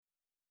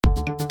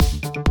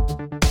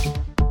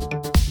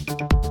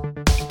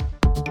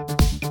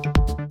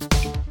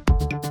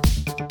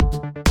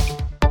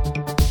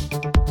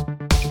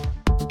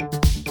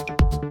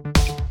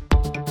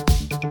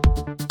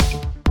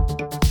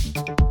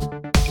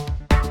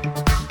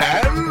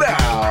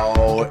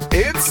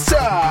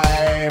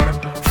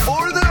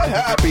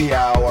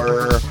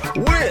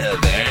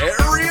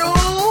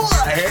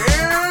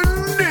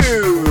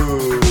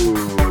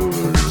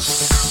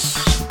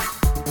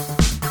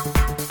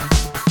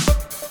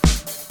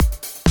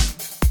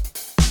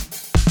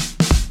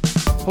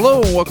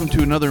Hello and welcome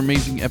to another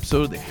amazing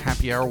episode of the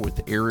Happy Hour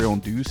with Ariel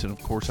and Deuce. And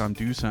of course, I'm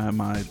Deuce. I'm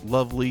my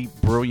lovely,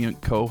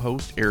 brilliant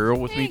co-host, Ariel,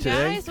 with me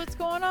today. Hey guys, what's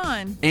going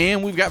on?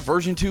 And we've got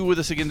version 2 with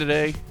us again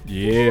today.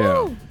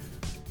 Yeah. Woo!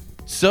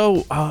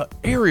 So,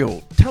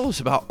 Ariel, tell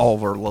us about all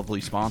of our lovely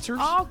sponsors.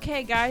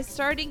 Okay, guys,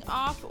 starting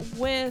off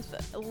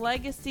with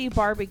Legacy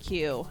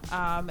Barbecue.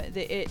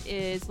 It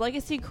is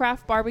Legacy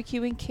Craft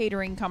Barbecue and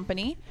Catering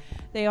Company.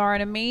 They are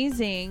an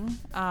amazing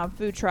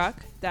food truck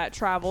that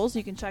travels.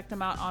 You can check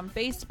them out on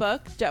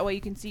Facebook. That way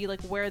you can see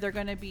like where they're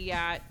going to be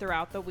at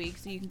throughout the week,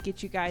 so you can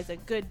get you guys a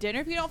good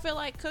dinner. If you don't feel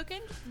like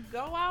cooking,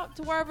 go out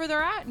to wherever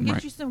they're at and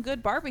get you some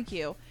good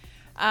barbecue.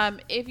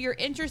 If you're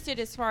interested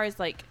as far as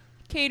like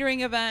catering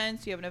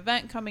events, you have an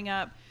event coming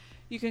up,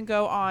 you can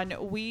go on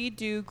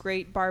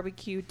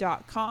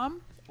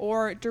wedogreatbarbecue.com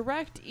or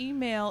direct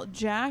email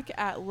Jack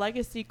at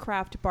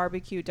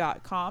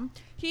legacycraftbarbecue.com.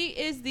 He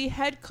is the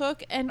head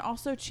cook and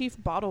also chief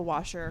bottle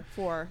washer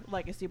for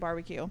Legacy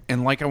Barbecue.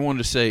 And like I wanted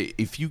to say,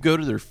 if you go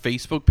to their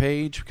Facebook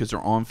page, because they're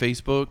on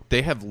Facebook,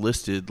 they have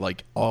listed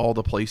like all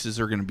the places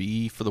they're going to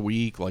be for the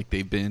week. Like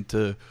they've been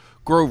to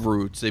Grove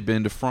Roots, they've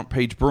been to Front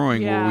Page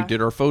Brewing where we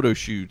did our photo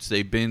shoots.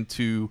 They've been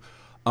to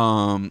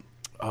Yard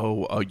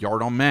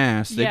on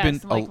Mass. They've been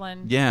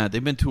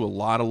they've been to a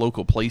lot of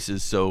local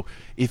places. So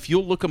if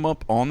you'll look them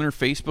up on their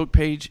Facebook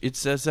page, it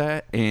says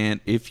that. And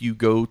if you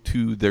go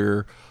to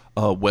their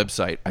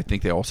website, I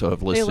think they also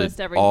have listed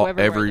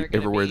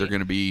everywhere they're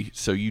going to be.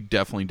 So you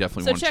definitely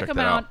want to check them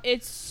that out.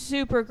 It's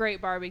super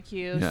great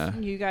barbecue. Yeah.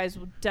 You guys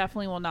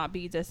will not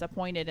be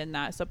disappointed in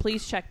that. So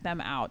please check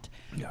them out.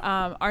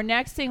 Yeah. Our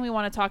next thing we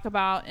want to talk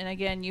about, and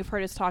again, you've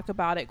heard us talk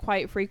about it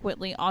quite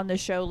frequently on the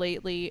show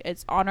lately.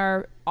 It's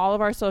on all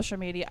of our social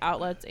media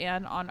outlets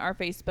and on our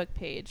Facebook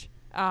page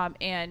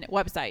and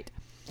website.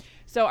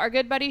 So our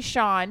good buddy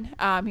Sean,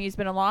 he's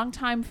been a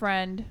longtime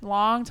friend,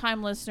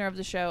 longtime listener of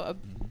the show, a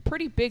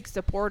pretty big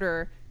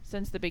supporter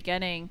since the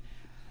beginning.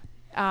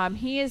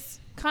 He has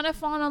kind of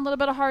fallen on a little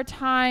bit of hard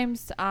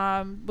times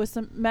with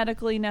some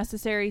medically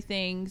necessary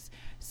things.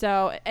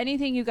 So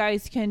anything you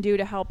guys can do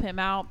to help him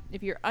out.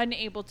 If you're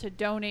unable to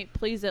donate,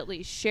 please at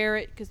least share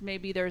it, because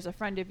maybe there's a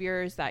friend of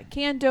yours that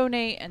can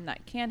donate and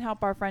that can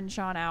help our friend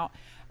Sean out.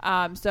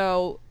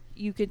 So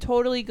you could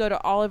totally go to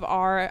all of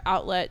our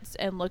outlets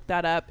and look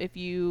that up. If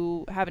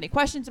you have any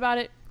questions about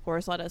it, of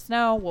course, let us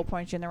know. We'll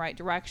point you in the right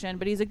direction.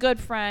 But he's a good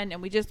friend,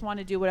 and we just want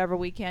to do whatever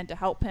we can to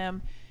help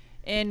him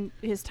in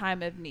his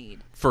time of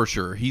need. For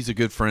sure. He's a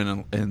good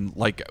friend, and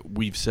like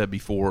we've said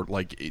before,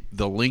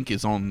 the link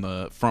is on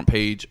the front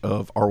page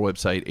of our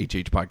website,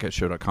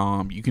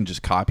 hhpodcastshow.com. You can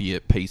just copy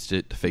it, paste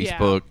it to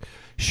Facebook,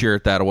 share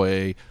it that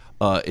way.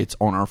 It's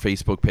on our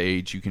Facebook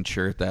page. You can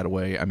share it that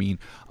way. I mean,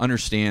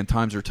 understand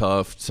times are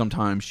tough.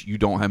 Sometimes you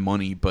don't have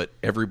money, but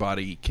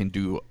everybody can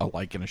do a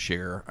like and a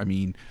share. I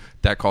mean,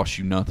 that costs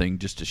you nothing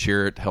just to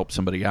share it to help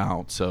somebody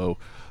out. So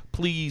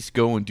please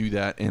go and do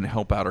that and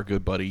help out our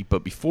good buddy.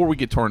 But before we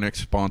get to our next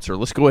sponsor,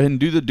 let's go ahead and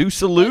do the Deuce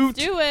Salute.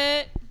 Let's do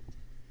it.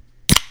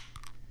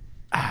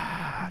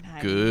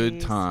 Nice. Good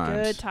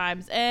times. Good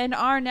times. And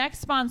our next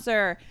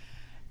sponsor,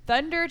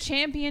 Thunder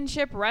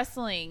Championship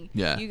Wrestling.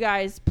 Yeah. You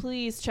guys,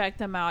 please check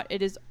them out.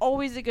 It is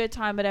always a good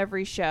time at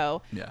every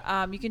show.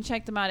 Yeah. You can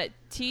check them out at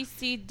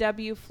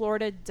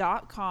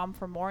tcwflorida.com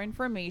for more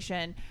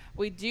information.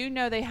 We do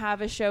know they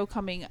have a show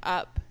coming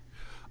up.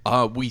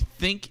 We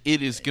think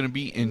it is going to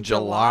be in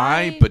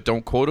July, but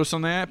don't quote us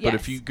on that. Yes. But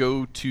if you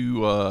go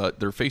to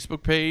their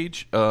Facebook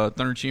page,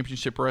 Thunder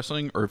Championship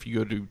Wrestling, or if you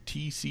go to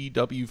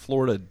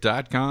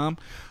tcwflorida.com,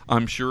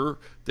 I'm sure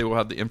they will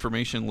have the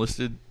information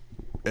listed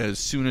as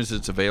soon as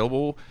it's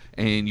available.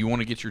 And you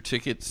want to get your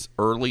tickets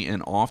early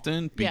and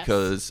often,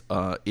 because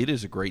it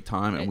is a great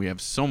time, and we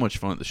have so much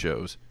fun at the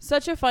shows.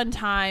 Such a fun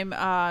time,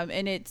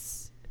 and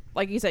it's,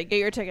 like you said, get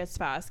your tickets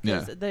fast,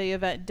 because the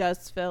event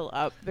does fill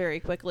up very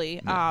quickly.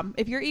 Yeah.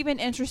 If you're even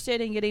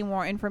interested in getting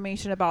more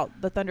information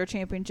about the Thunder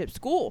Championship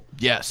School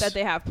that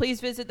they have,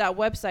 please visit that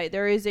website.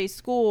 There is a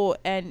school,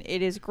 and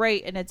it is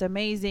great, and it's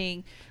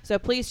amazing. So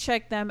please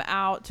check them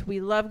out.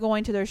 We love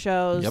going to their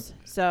shows. Yep.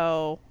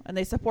 And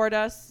they support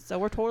us, so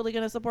we're totally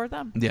going to support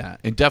them. Yeah,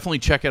 and definitely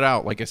check it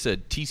out. Like I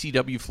said,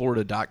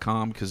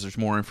 tcwflorida.com, because there's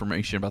more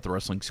information about the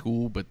wrestling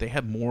school, but they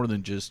have more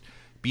than just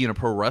being a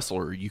pro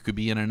wrestler. You could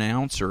be an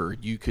announcer.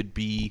 You could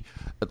be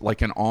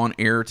like an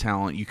on-air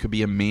talent. You could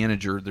be a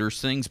manager.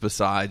 There's things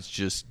besides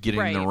just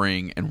getting in the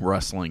ring and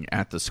wrestling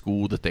at the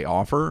school that they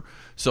offer.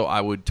 So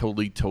I would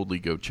totally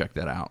go check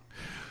that out.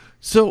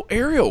 So,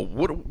 Ariel,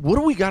 what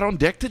do we got on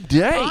deck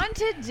today? On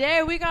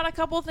today, we got a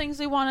couple things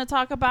we want to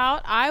talk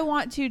about. I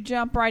want to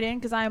jump right in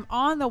because I'm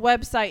on the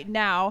website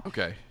now.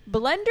 Okay.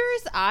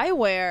 Blenders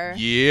Eyewear.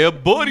 Yeah,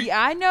 buddy.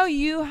 Yeah, I know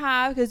you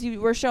have, because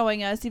you were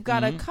showing us. You've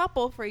got a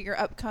couple for your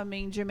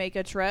upcoming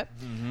Jamaica trip.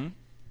 Mm-hmm.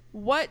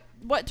 What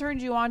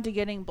turned you on to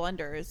getting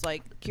blenders?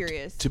 Like,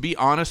 curious. To be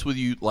honest with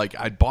you, like,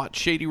 I'd bought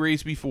Shady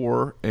Rays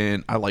before,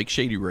 and I like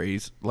Shady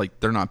Rays. Like,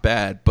 they're not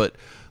bad, but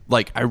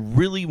like, I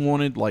really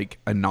wanted like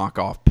a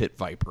knockoff Pit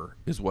Viper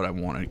is what I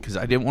wanted, because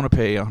I didn't want to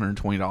pay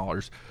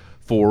 $120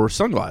 for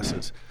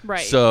sunglasses.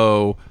 Right.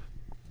 So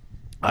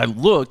I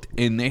looked,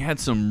 and they had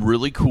some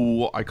really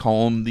cool. I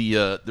call them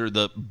they're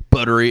the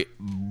buttery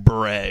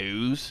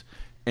bros,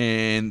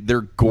 and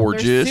they're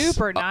gorgeous. They're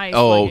super nice.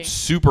 Oh,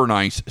 super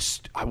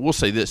nice. I will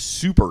say this: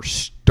 super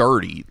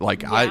sturdy.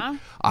 Like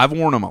I've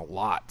worn them a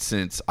lot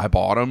since I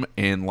bought them,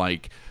 and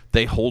like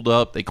they hold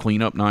up. They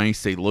clean up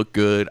nice. They look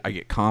good. I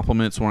get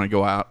compliments when I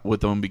go out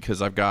with them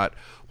because I've got,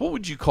 what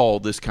would you call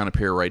this kind of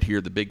pair right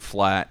here? The big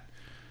flat.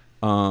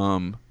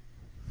 I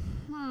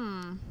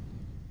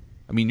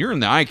mean, you're in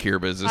the eye care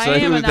business. I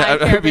am in the eye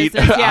care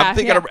business. Yeah, I'm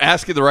thinking I'm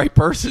asking the right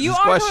person. You this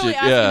are question. totally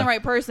asking the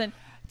right person.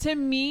 To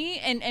me,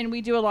 and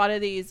we do a lot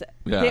of these,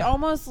 they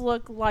almost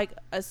look like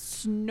a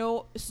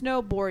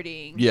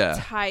snowboarding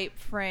type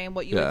frame,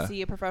 what you would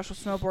see a professional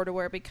snowboarder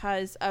wear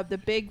because of the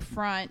big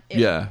front.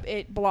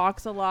 It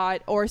blocks a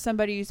lot. Or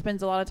somebody who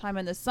spends a lot of time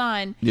in the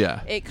sun,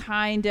 it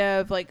kind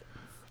of like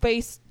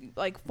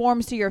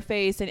forms to your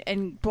face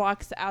and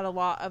blocks out a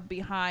lot of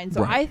behind.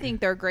 So I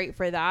think they're great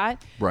for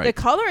that. Right. The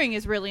coloring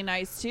is really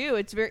nice too.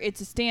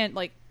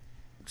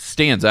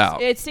 Stands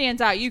out. It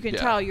stands out. You can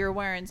tell you're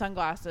wearing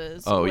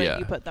sunglasses when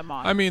you put them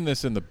on. I mean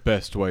this in the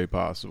best way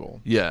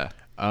possible. Yeah.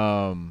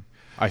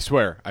 I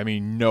swear. I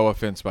mean no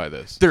offense by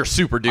this. They're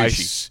super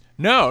douchey.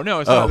 No,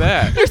 it's not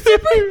that. They're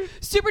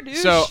super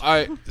douche.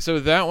 So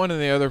that one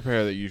and the other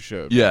pair that you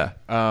showed. Yeah.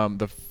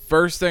 The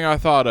first thing I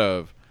thought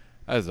of,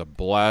 that is a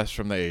blast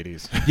from the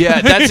 80s.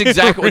 Yeah, that's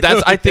exactly.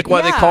 That's I think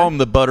why they call them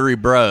the buttery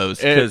bros.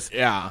 Because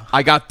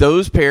I got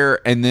those pair,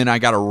 and then I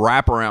got a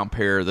wraparound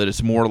pair that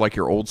is more like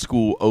your old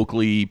school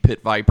Oakley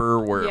Pit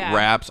Viper, where it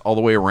wraps all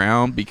the way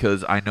around.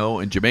 Because I know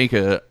in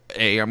Jamaica,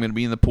 A, I'm going to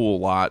be in the pool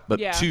a lot, but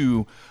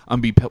two,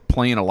 I'm going to be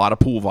playing a lot of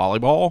pool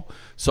volleyball.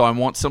 So I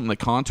want something that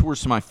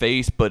contours to my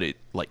face, but it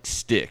like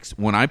sticks.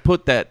 When I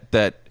put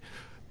the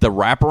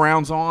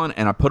wraparounds on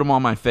and I put them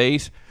on my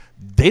face,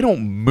 they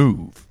don't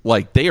move.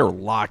 Like, they are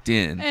locked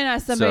in. And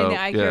as somebody in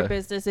the eye care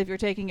business, if you're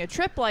taking a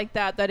trip like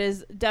that, that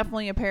is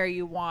definitely a pair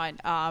you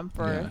want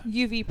for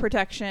UV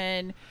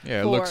protection.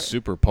 Yeah, it looks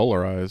super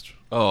polarized.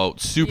 Oh,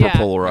 super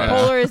polarized.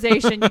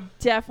 Polarization you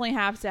definitely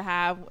have to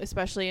have,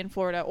 especially in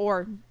Florida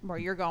or where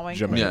you're going.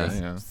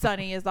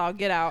 Sunny as all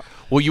get out.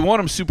 Well, you want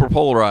them super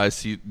polarized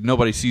so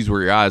nobody sees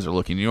where your eyes are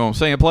looking. You know what I'm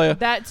saying, playa?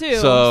 That too.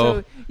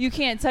 So you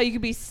can't tell. You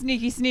could be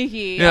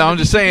sneaky. Yeah, I'm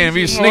just saying, if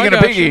you're sneaking a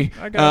piggy,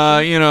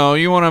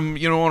 you want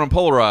them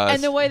polarized.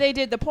 And the way they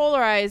did the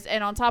polarized,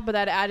 and on top of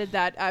that, added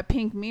that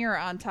pink mirror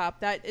on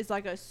top. That is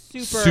like a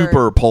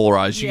super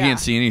polarized. You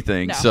can't see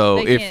anything. No, so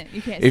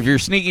if you're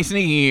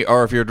sneaky,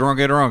 or if you're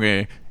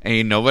drunky,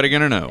 ain't nobody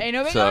gonna know. Ain't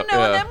nobody gonna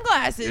know in them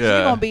glasses.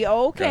 You're gonna be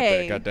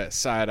okay. Got that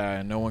side eye,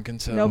 and no one can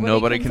tell.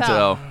 Nobody can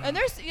tell. And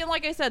there's,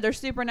 like I said, they're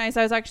super nice.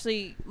 I was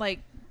actually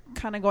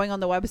kind of going on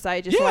the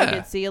website just so I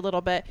could see a little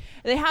bit.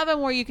 They have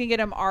them where you can get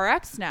them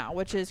RX now,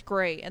 which is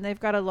great, and they've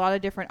got a lot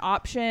of different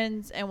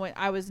options. And what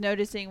I was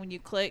noticing, when you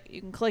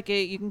can click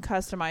it, you can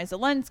customize the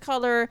lens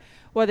color,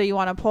 whether you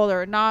want a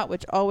polar or not,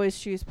 which always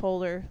choose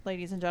polar,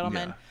 ladies and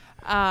gentlemen.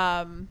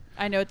 I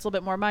know it's a little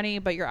bit more money,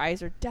 but your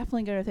eyes are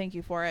definitely going to thank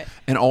you for it.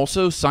 And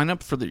also sign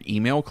up for the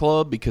email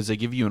club, because they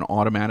give you an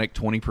automatic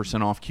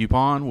 20% off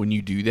coupon when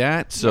you do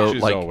that. So which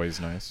is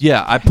always nice.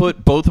 Yeah, I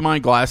put both of my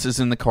glasses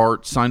in the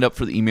cart, signed up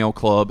for the email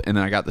club, and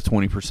then I got the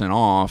 20%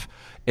 off.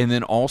 And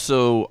then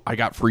also I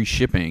got free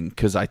shipping,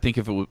 because I think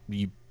if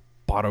you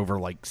bought over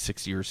like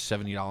 $60 or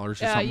 $70 or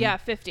something. Yeah,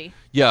 50.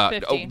 Yeah,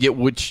 50.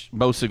 Which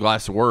most of the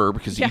glasses were,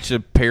 because each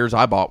of the pairs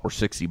I bought were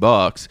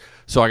 $60.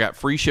 So I got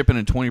free shipping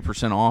and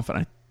 20% off, and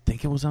I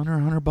think it was under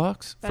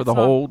 $100 for the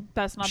whole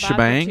that's not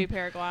shebang. Bad for 2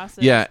 pair of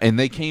glasses. Yeah, and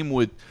they came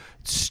with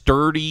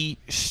sturdy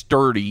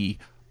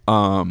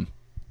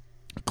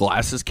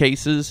glasses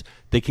cases.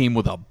 They came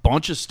with a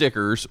bunch of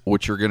stickers,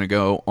 which are going to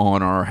go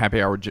on our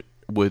happy hour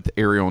with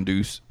Ariel and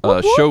Deuce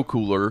show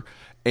cooler,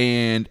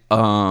 and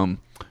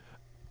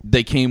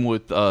they came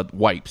with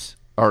wipes.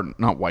 Or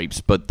not wipes,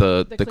 but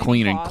the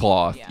cleaning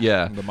cloth.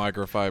 Yeah. The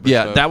microfiber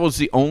stuff. That was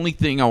the only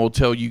thing I will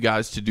tell you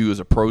guys to do as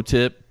a pro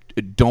tip.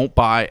 Don't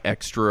buy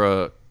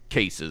extra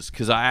cases,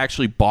 because I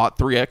actually bought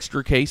 3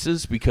 extra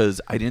cases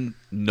because I didn't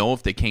know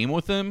if they came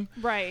with them.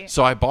 Right.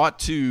 So I bought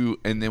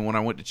 2, and then when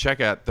I went to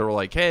checkout, they were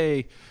like,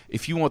 hey,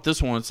 if you want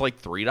this one, it's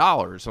like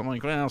 $3. I'm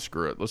like, well,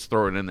 screw it. Let's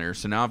throw it in there.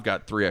 So now I've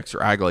got 3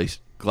 extra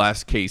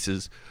eyeglass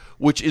cases,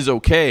 which is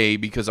okay,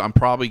 because I'm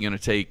probably going to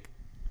take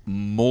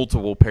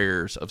multiple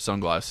pairs of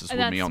sunglasses and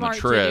with me on the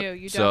trip. trip.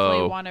 You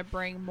definitely want to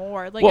bring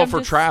more.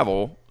 For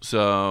travel.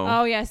 So.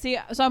 Oh yeah. See,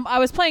 so I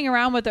was playing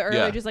around with it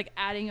earlier, just like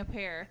adding a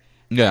pair.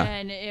 Yeah.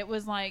 And it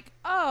was like,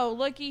 oh,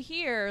 looky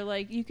here.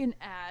 Like, you can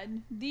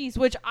add these,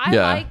 which I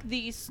like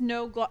these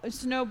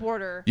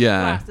snowboarder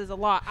glasses a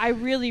lot. I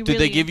really Did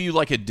they give you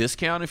like a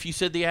discount if you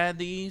said they add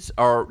these?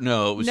 Or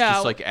no, it was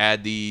just like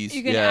add these.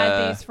 You can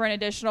add these for an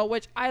additional,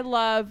 which I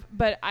love.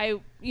 But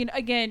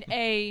again,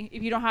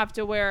 if you don't have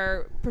to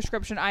wear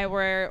prescription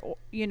eyewear,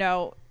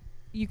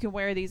 you can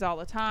wear these all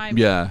the time.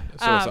 Yeah.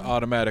 So it's an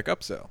automatic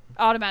upsell.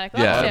 Automatic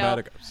Yeah. upsell.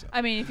 Automatic upsell.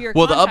 I mean, if you're a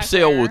Well, the contact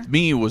upsell wearer, with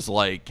me was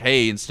like,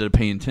 hey, instead of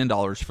paying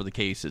 $10 for the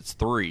case, it's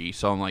 $3.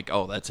 So I'm like,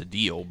 oh, that's a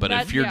deal. But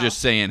if you're just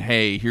saying,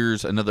 hey,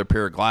 here's another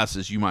pair of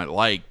glasses you might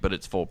like, but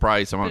it's full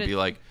price, I'm going to be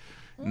like,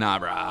 nah,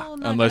 brah. well,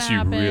 not Unless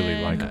gonna you really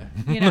happen,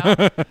 like you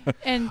know.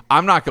 And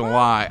I'm not going to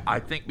lie. I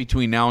think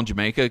between now and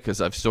Jamaica,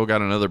 because I've still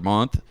got another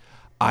month,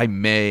 I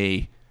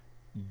may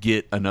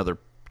get another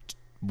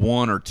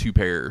 1 or 2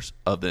 pairs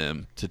of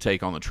them to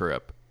take on the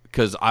trip.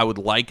 Because I would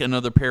like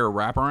another pair of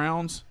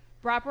wraparounds.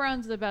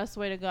 wraparound's the best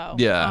way to go.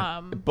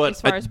 Yeah, but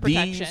as far as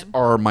protection, these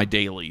are my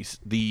dailies.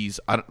 These,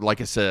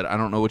 like I said, I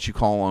don't know what you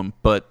call them,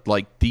 but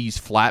like these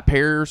flat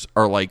pairs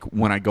are like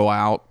when I go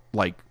out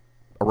like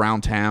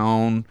around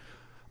town.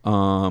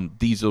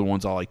 These are the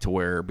ones I like to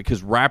wear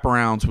because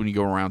wraparounds when you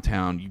go around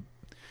town, you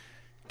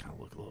kind of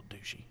look a little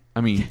douchey. I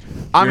mean,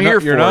 I'm here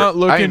for you're it. not I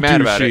looking ain't mad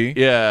about douchey. it.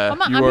 Yeah.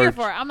 I'm here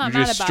for it. I'm not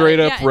you're mad just about straight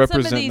it. up Yeah, and some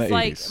of represent these, the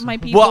like 80s. my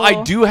people. Well,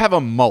 I do have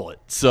a mullet,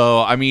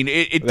 so I mean,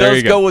 it There does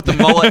you go go. with the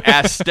mullet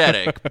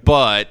aesthetic,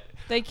 but.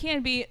 They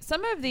can be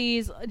some of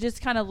these.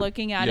 Just kind of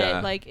looking at Yeah.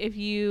 it, like if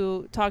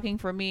you talking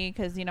for me,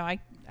 because I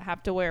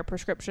have to wear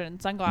prescription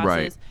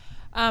sunglasses.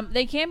 Right.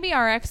 They can be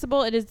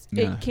RXable.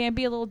 Yeah. It can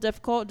be a little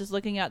difficult just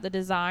looking at the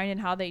design and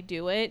how they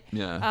do it.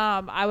 Yeah.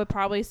 I would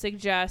probably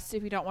suggest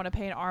if you don't want to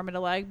pay an arm and a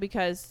leg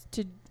because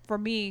for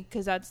me,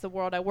 because that's the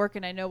world I work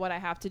in, I know what I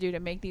have to do to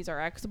make these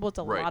RXable. It's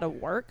a Right. lot of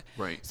work.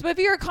 Right. So if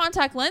you're a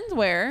contact lens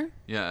wearer,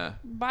 Yeah.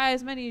 buy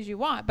as many as you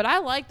want. But I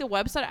like the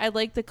website. I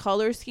like the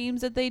color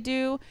schemes that they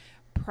do.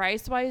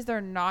 Price wise,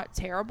 they're not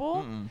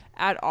terrible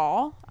at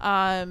all.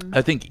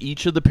 I think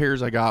each of the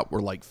pairs I got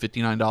were like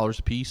 $59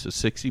 a piece, so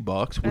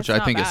 $60, which That's I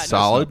not think bad. is That's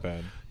solid. not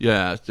bad.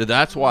 Yeah, so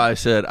that's why I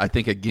said I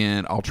think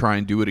again I'll try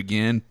and do it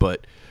again.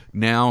 But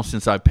now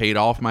since I've paid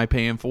off my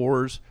paying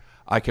fours,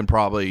 I can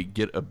probably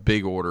get a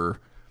big order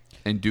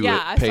and do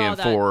I it paying saw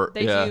that. for.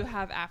 They yeah. do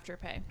have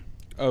Afterpay.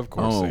 Of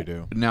course they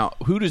do. Now,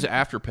 who does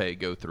Afterpay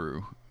go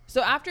through?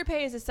 So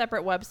Afterpay is a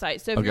separate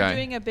website. So if you're Okay.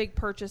 doing a big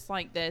purchase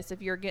like this,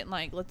 if you're getting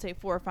like let's say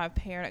 4 or 5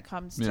 pair and it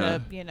comes to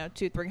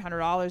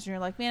 $200-$300 and you're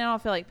like, man, I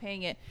don't feel like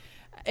paying it.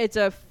 It's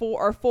a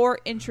 4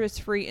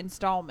 interest-free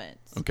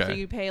installments. Okay. So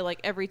you pay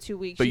like every 2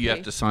 weeks. But you pay.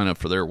 have to sign up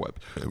for their web.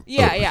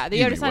 Yeah. You have to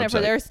Excuse me, sign up for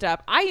website. their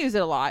stuff. I use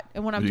it a lot,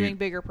 and when I'm Do you? doing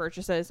bigger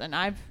purchases, and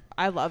I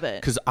love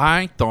it. Because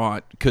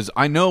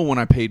I know when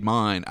I paid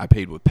mine, I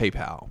paid with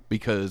PayPal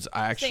because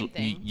I actually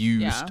thing.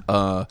 used.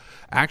 Yeah.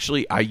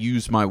 Actually, I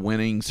used my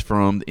winnings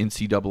from the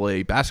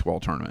NCAA basketball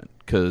tournament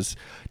because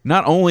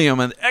not only am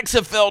I an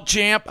XFL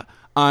champ,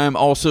 I'm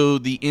also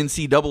the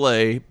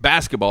NCAA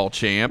basketball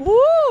champ. Woo!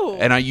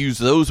 And I use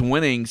those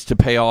winnings to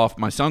pay off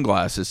my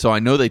sunglasses. So I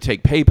know they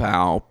take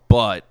PayPal,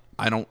 but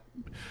I don't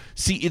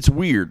see. It's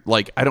weird.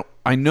 Like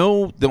I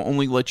know they'll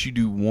only let you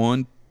do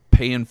one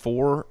pay in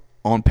 4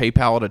 on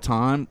PayPal at a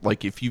time.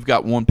 Like if you've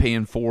got one pay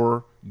in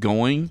 4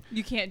 going,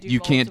 You can't do. You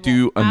can't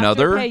multiple. do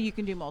another? Afterpay, you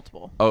can do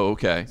multiple. oh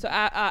okay. So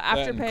That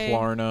and Afterpay,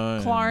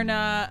 Klarna.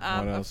 Klarna,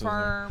 what else is there?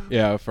 Affirm.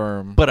 Yeah,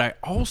 Affirm. But I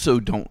also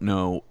don't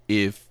know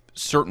if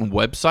certain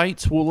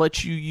websites will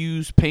let you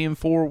use pay in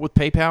 4 with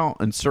PayPal,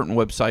 and certain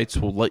websites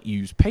will let you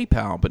use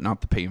PayPal, but not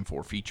the pay in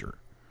 4 feature.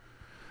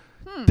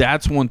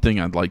 That's one thing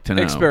I'd like to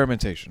know.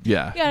 Experimentation.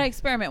 Yeah. You gotta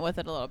experiment with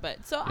it a little bit.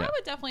 So I Yeah.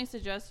 would definitely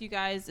suggest you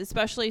guys,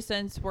 especially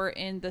since we're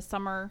in the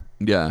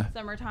Yeah.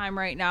 summertime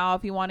right now,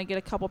 if you want to get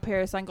a couple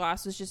pair of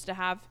sunglasses just to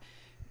have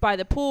by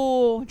the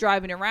pool,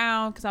 driving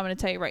around, because I'm going to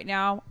tell you right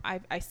now,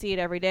 I see it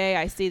every day.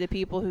 I see the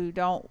people who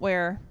don't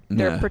wear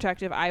their Yeah.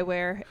 protective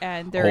eyewear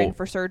and they're Oh. in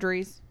for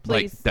surgeries.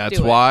 Please that's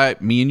do it. why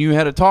me and you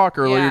had a talk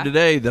earlier Yeah.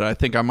 today that I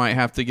think I might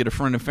have to get a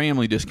friend and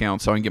family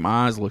discount so I can get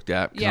my eyes looked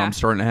at because Yeah. I'm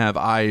starting to have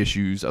eye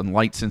issues and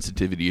light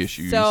sensitivity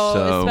issues.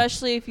 So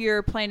especially if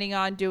you're planning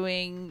on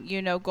doing,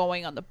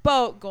 going on the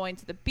boat, going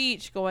to the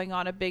beach, going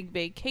on a big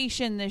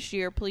vacation this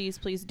year, please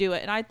do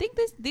it. And I think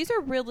these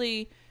are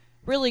really,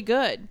 really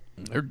good.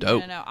 they're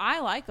dope. I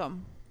like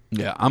them.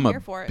 Yeah, I'm here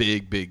a for it.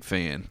 big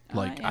fan.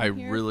 Like am I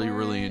here really for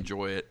really it.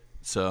 enjoy it.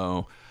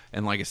 So,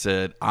 and like I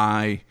said,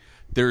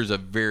 there's a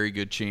very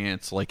good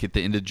chance like at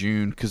the end of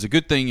June cuz the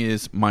good thing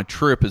is my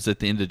trip is at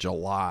the end of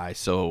July.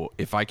 So,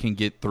 if I can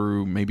get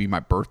through maybe my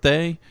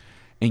birthday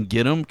and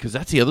get them cuz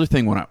that's the other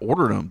thing when I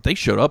ordered them, they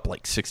showed up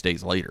like 6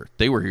 days later.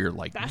 They were here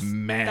like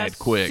That's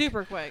quick.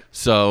 super quick.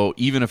 So,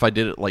 even if I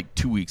did it like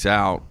 2 weeks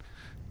out,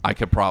 I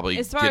could probably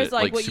As far get as it,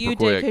 like what super you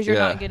quick. did because you're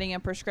Yeah. not getting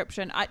a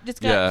prescription. I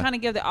just Yeah. kind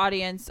of give the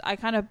audience. I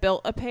kind of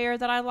built a pair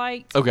that I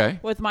liked. Okay.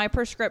 With my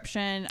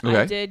prescription, Okay.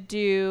 I did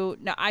do.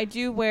 Now I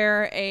do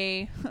wear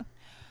a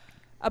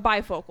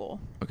bifocal.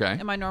 Okay.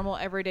 In my normal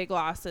everyday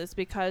glasses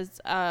because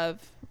of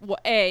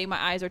A,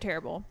 my eyes are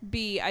terrible.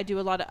 B, I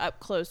do a lot of up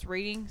close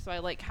reading, so I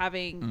like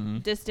having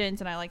distance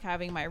and I like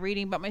having my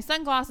reading. But my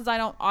sunglasses, I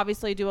don't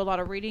obviously do a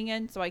lot of reading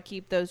in, so I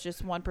keep those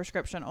just one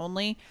prescription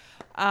only.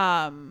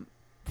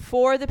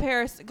 For the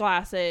pair of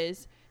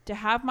glasses, to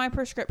have my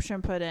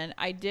prescription put in,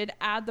 I did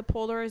add the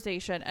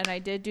polarization and I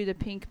did do the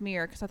pink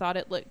mirror because I thought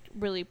it looked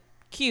really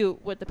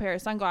cute with the pair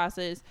of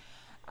sunglasses.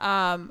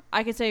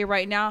 I can say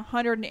right now,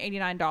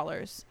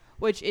 $189.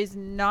 which is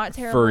not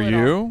terrible For at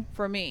you? all.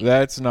 For me.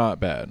 That's not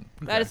bad.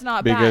 That is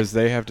not bad. Because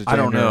they have to I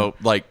don't change know.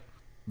 Like,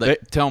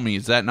 tell me,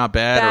 is that not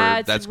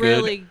bad or that's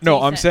really good?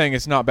 No, I'm decent. saying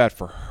it's not bad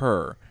for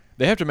her.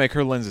 They have to make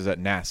her lenses at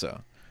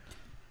NASA.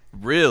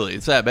 Really?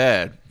 It's that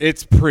bad?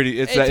 It's pretty.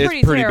 It's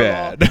pretty terrible.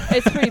 bad.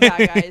 It's pretty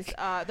bad,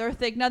 guys. They're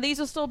thick. Now these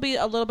will still be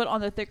a little bit on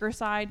the thicker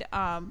side,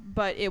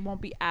 but it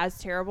won't be as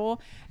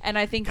terrible. And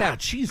I think God,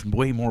 that she's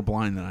way more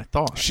blind than I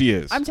thought. She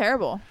is. I'm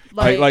terrible.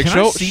 Like, Can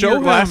show- I see show your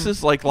him-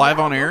 glasses like live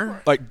on Yeah, go air? for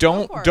it. Like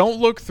Go for it.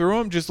 don't look through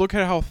them. Just look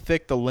at how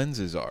thick the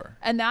lenses are.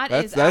 and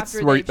That's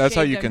after where- they've that's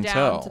how shaved you them can down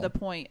tell. to the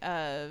point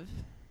of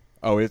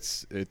Oh,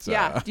 it's.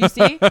 yeah. Do you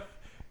see?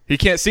 He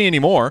can't see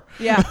anymore.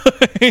 Yeah,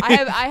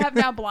 I have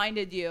now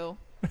blinded you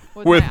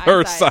with with my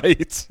her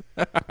eyesight.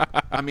 sight.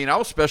 I mean, I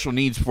was special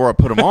needs before I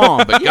put them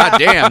on, but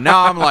goddamn,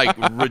 now I'm like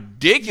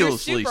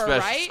ridiculously You're super,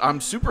 special. right?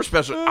 I'm super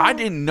special. I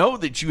didn't know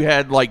that you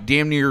had like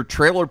damn near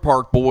Trailer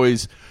Park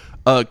Boys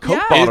Coke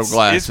Yeah. bottle It's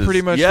glasses.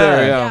 pretty much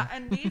there, yeah. Yeah,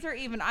 and these are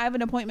even. I have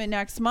an appointment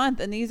next month,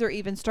 and these are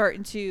even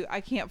starting to. I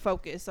can't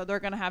focus, so they're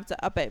going to have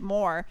to up it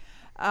more.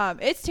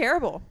 It's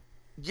terrible.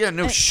 Yeah,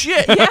 no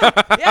shit.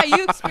 Yeah,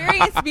 you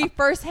experienced me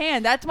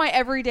firsthand. That's my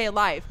everyday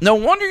life. No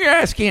wonder your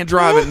ass can't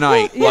drive at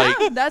night. Yeah,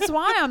 Like, that's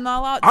why I'm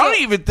not allowed. I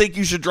don't even think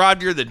you should drive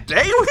during the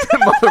day with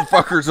them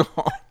motherfuckers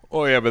on.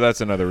 Oh yeah, but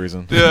that's another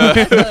reason. And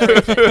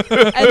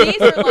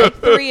these are like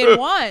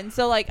 3-in-1.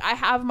 So like I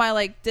have my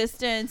like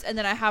distance, and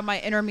then I have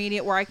my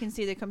intermediate where I can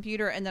see the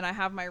computer, and then I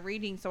have my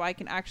reading so I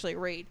can actually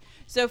read.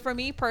 So for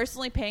me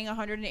personally, paying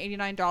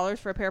 $189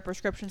 for a pair of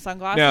prescription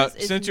sunglasses. Now,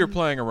 is since you're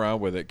playing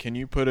around with it, can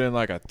you put in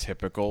like a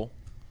typical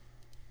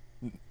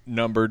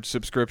numbered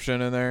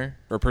subscription in there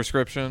or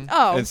prescription?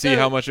 Oh, and see so-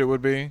 how much it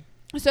would be?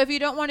 So if you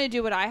don't want to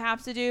do what I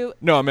have to do,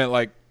 No, I meant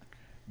like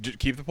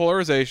keep the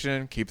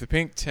polarization, keep the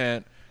pink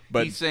tint,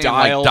 but He's saying,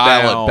 dial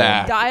it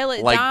back. Dial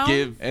it like, down?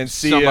 give And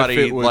see somebody if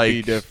it would like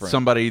be different.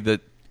 somebody that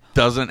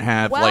doesn't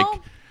have Well-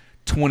 like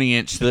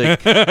 20-inch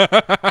thick.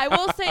 I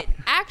will say,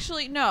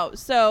 actually, no.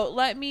 So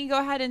let me go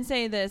ahead and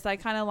say this. I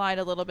kind of lied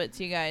a little bit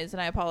to you guys,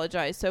 and I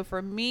apologize. So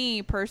for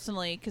me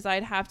personally, because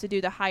I'd have to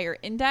do the higher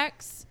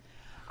index.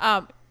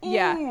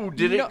 Yeah. Ooh,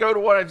 did No- it go to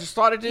what I just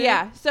thought it did?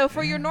 Yeah. So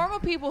for your normal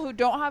people who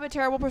don't have a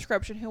terrible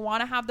prescription, who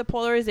want to have the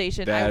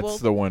polarization, I will.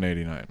 that's the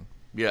 189.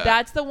 Yeah.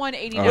 That's the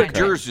 189. What did Okay.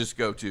 yours just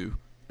go to?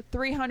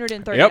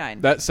 339.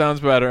 Yep, that sounds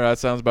better. That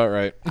sounds about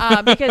right.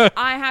 Because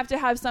I have to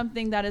have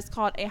something that is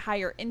called a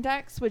higher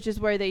index, which is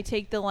where they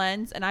take the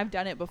lens, and I've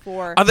done it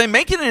before. Are they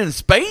making it in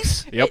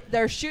space? Yep.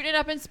 They're shooting it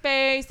up in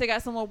space. They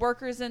got some little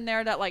workers in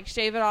there that like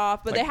shave it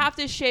off, but Like they have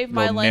to shave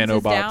my little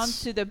lenses nanobots. down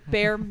to the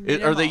bare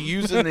minimum. Are they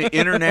using the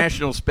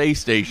International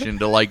Space Station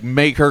to like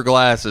make her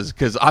glasses?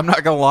 Because I'm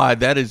not gonna lie,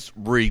 that is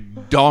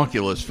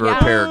redonkulous for a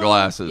pair of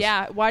glasses.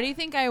 Yeah. Why do you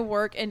think I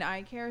work in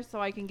eye care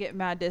so I can get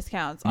mad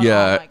discounts? On all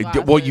Yeah. my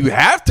glasses? Well, you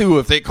have to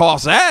if they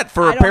cost that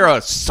for I a don't- pair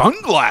of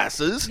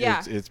sunglasses.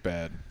 Yeah. It's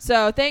bad.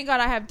 So thank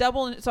God I have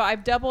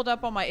I've doubled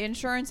up on my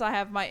insurance. I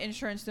have my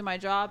insurance through my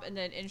job and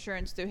then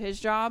insurance through his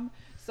job.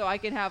 So I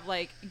can have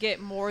get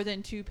more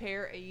than 2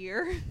 pair a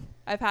year.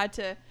 I've had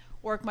to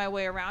work my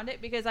way around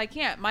it because I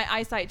can't. My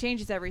eyesight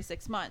changes every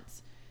 6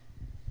 months.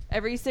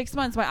 Every 6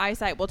 months my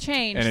eyesight will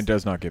change. And it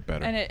does not get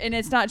better. And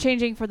it's not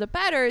changing for the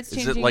better. It's Is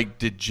changing. it like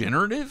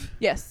degenerative?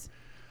 Yes.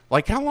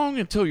 Like how long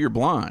until you're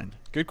blind?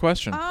 Good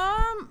question.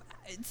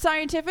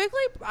 Scientifically,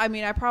 I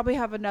mean, I probably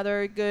have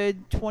another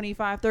good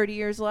 25, 30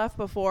 years left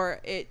before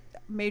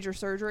major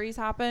surgeries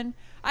happen.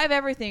 I have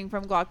everything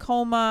from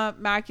glaucoma,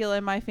 macula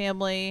in my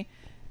family.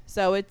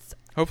 So it's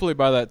Hopefully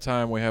by that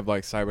time we have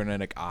like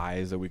cybernetic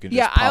eyes that we can just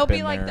yeah. pop I'll be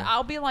in like there.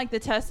 I'll be like the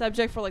test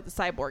subject for like the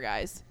cyborg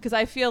eyes because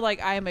I feel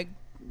like I am a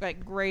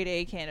grade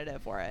A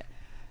candidate for it.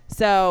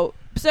 So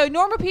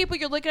normal people,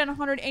 you're looking at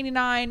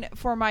 189.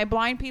 For my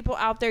blind people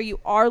out there, you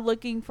are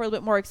looking for a little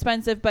bit more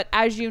expensive. But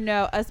as you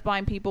know, us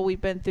blind people, we've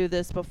been through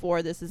this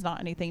before. This is not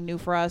anything new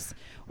for us.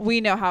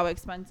 We know how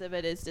expensive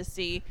it is to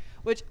see,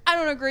 which I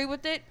don't agree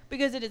with it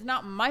because it is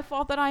not my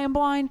fault that I am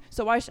blind.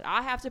 So why should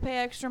I have to pay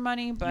extra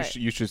money? But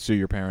you should sue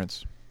your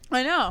parents,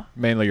 I know.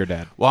 mainly your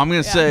dad. Well, I'm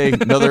going to say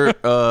another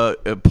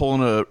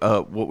pulling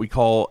a what we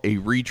call a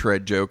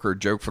retread joke or a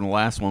joke from the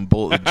last one,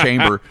 Bullet in the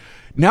Chamber.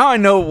 Now I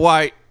know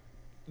why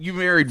you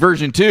married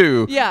version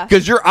 2. Yeah.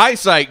 Because your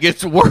eyesight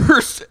gets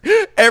worse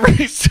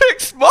every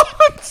 6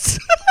 months.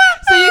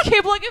 So you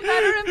keep looking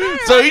better and better.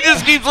 So he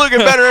just keeps looking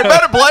better and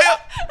better, player.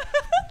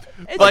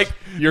 It's Like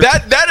You're-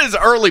 that is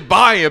early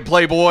buy-in,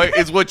 Playboy,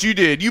 is what you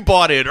did. You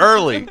bought in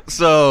early.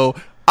 So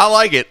I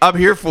like it. I'm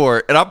here for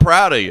it, and I'm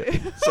proud of you.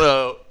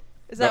 So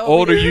is The that what we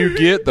older do? you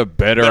get, the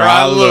better there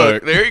I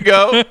look. There you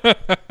go.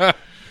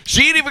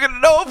 She ain't even gonna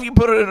know if you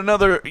put it in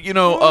another,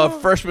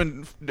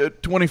 freshman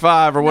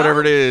 25 or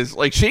whatever it is.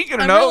 Like she ain't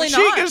gonna I'm know. really She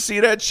ain't not. gonna see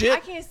that I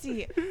shit. can't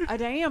see a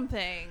damn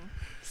thing.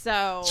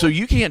 So So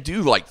you can't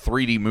do like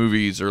 3D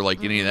movies or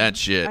like any of that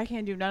shit. I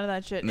can't do none of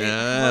that shit. It Nah.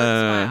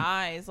 hurts my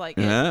eyes. Like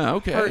it Yeah,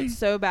 okay. hurts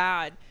so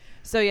bad.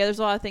 So yeah, there's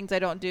a lot of things I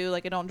don't do.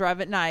 Like I don't drive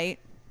at night.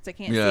 because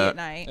I can't see at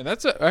night. And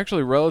that's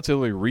actually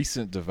relatively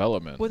recent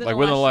development. Within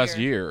within the last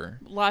year.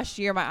 Last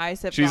year, my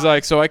eyes have She's gone.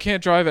 like, so I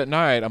can't drive at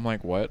night. I'm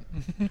like, what?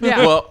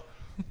 Yeah. Well,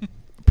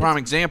 prime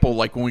example,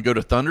 like when we go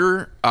to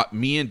Thunder,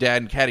 me and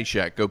Dad and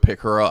Caddyshack go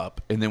pick her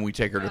up, and then we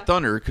take her to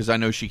Thunder because I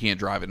know she can't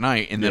drive at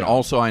night. And then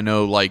also I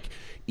know, like,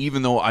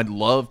 even though I'd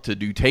love to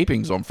do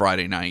tapings on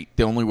Friday night,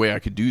 the only way I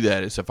could do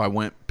that is if I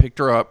went, picked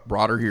her up,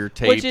 brought her here,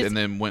 taped, and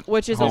then went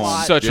which is home. a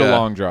lot. Such a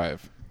long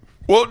drive.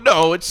 Well,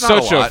 no, it's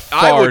not Such a a lot.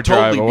 far I would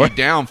drive totally away. be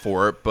down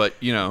for it, but,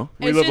 you know.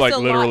 We It's live just like a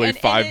lot, literally and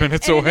 5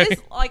 minutes away. It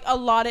is like a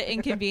lot of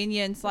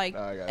inconvenience, like,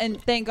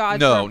 and thank God.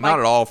 No, for, not like,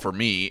 at all for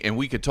me, and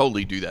we could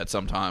totally do that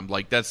sometime.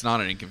 Like, that's not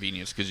an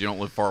inconvenience because you don't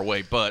live far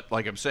away. But,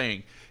 like I'm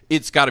saying,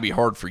 it's got to be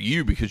hard for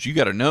you because you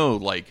got to know,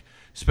 like,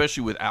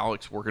 especially with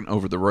Alex working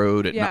over the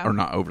road at night, or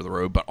not over the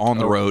road, but on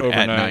the road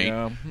at night.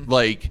 Yeah.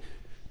 Like,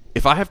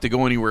 if I have to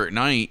go anywhere at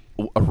night,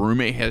 a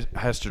roommate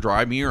has to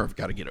drive me, or I've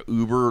got to get an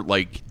Uber.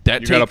 Like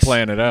that, You gotta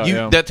plan it out,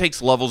 yeah. That takes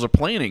levels of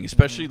planning,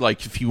 especially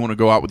like if you want to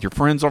go out with your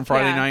friends on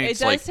Friday nights.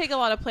 It does take a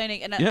lot of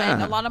planning, and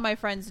a lot of my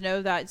friends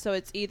know that. So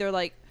it's either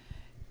like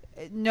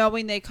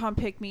knowing they come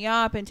pick me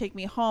up and take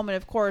me home, and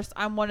of course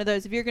I'm one of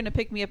those. If you're going to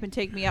pick me up and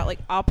take me out, like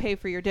I'll pay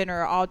for your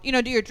dinner, or I'll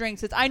do your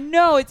drinks. I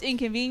know it's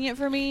inconvenient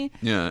for me,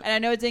 and I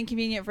know it's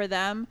inconvenient for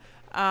them.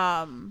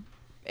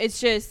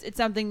 It's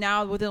something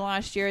now within the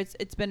last year.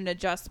 It's been an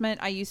adjustment.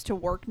 I used to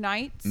work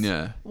nights.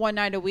 Yeah. One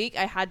night a week.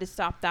 I had to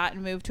stop that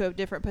and move to a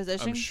different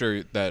position. I'm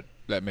sure that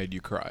made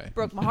you cry.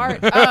 Broke my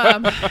heart.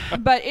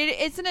 But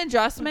it's an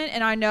adjustment,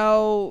 and I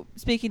know,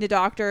 speaking to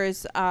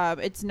doctors,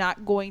 it's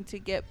not going to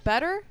get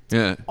better.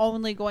 It's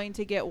only going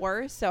to get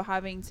worse. So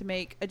having to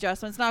make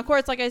adjustments. Now, of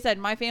course, like I said,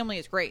 my family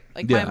is great.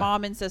 Like my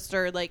mom and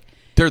sister, like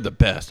they're the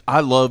best. I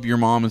love your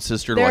mom and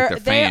sister like they're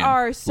fam. They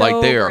are so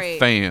like they great. are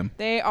fam.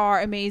 They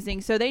are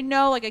amazing. So they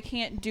know like I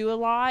can't do a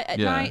lot at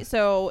night.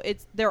 So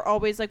they're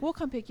always like, we'll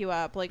come pick you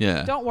up. Like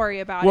don't worry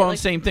about it. Well, like,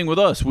 same thing with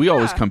us. We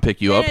always come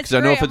pick you up because I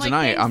know if it's a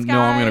night, I know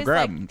I'm going to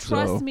grab them.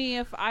 Trust me,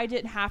 if I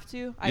didn't have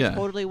to, I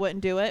totally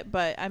wouldn't do it.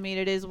 But I mean,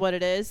 it is what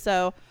it is.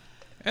 So.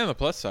 And the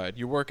plus side,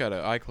 you work at an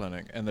eye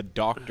clinic, and the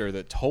doctor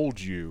that told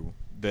you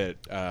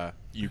that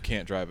you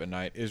can't drive at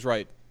night is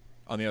right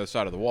on the other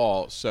side of the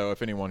wall. So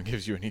if anyone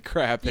gives you any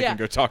crap, they can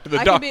go talk to the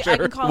doctor. I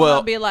can call him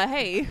and be like,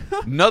 hey.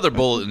 Another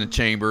bullet in the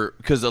chamber,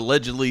 because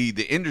allegedly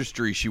the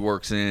industry she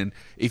works in,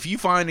 if you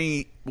find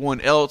anyone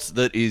else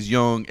that is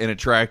young and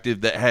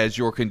attractive that has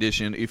your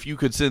condition, if you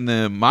could send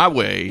them my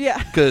way,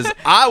 because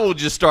I will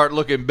just start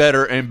looking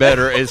better and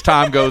better as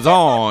time goes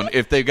on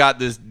if they've got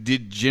this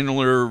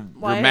degenerate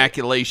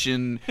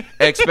remaculation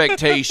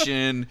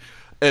expectation,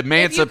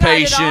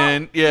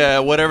 emancipation,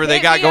 whatever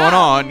they got going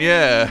on,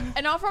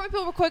 And I'll probably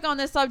people quick on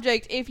this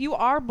subject. If you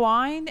are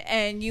blind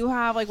and you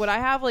have like what I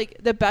have, like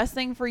the best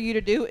thing for you to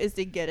do is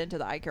to get into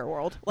the eye care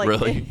world. Like,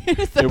 really,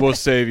 it will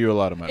save you a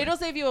lot of money. It'll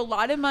save you a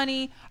lot of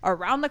money,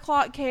 around the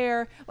clock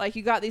care. Like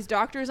you got these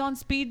doctors on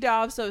speed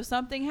dial, so if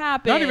something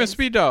happens, not even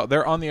speed dial,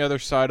 they're on the other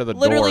side of the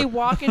door. Literally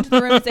walk into the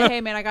room and say,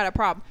 "Hey, man, I got a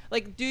problem."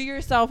 Like, do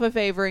yourself a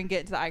favor and get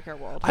into the eye care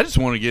world. I just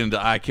want to get into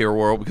the eye care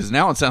world because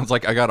now it sounds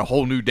like I got a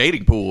whole new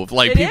dating pool of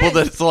like people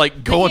that's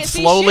like going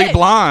slowly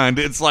blind.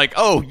 It's like,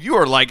 oh, you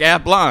are like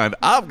half blind.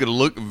 I'm gonna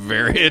look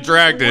very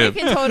attractive.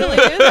 We can totally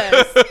do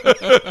this.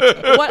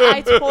 What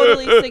I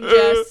totally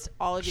suggest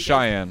all of you.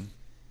 Cheyenne.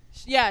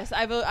 Yes,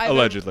 I've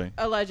allegedly.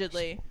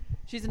 Allegedly.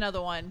 She's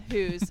another one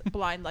who's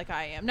blind like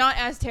I am. Not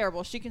as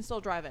terrible. She can still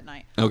drive at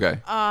night. Okay.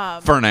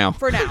 For now.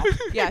 For now.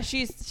 Yeah,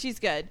 she's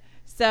good.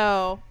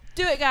 So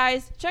do it,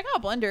 guys. Check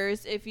out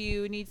Blenders if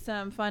you need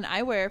some fun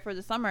eyewear for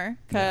the summer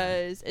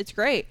because it's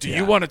great. Do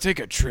you want to take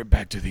a trip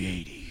back to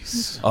the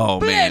 80s? Oh,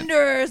 man.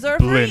 Blenders are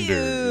for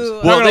you.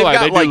 Well, they've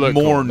got they like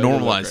more cool.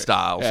 normalized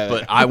styles,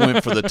 but I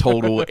went for the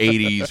total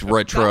 80s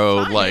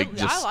retro, like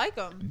just I like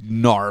them.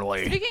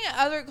 gnarly. Speaking of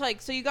other,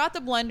 like, so you got the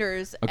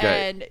Blenders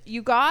and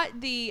you got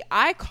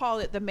I call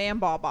it the Man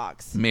Ball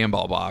box. Man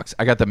Ball box.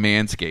 I got the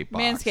Manscaped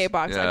box. Manscaped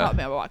box. Yeah. I call it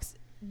Man Ball box.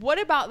 What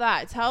about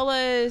that? Tell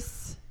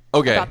us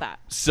about that.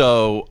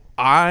 So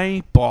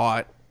I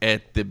bought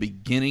at the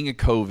beginning of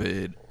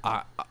COVID,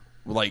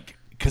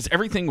 because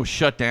everything was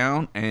shut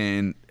down,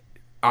 and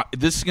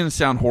this is going to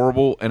sound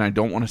horrible, and I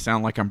don't want to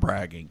sound like I'm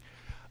bragging.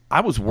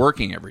 I was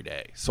working every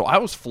day, so I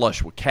was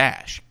flush with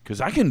cash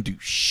because I couldn't do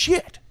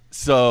shit.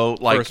 So,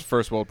 like,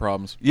 first world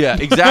problems. Yeah,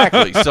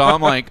 exactly. So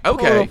I'm like,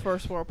 okay, total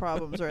first world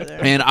problems right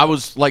there. And I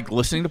was like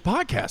listening to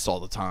podcasts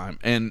all the time,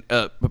 and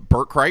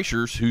Bert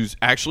Kreischer's, who's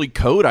actually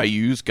code I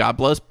use. God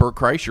bless Bert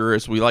Kreischer,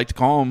 as we like to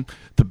call him,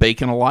 the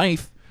bacon of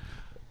life.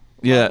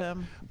 Yeah.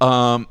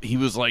 He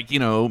was like,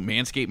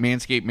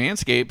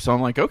 Manscaped. So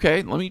I'm like,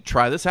 okay, let me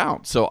try this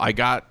out. So I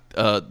got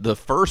the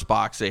first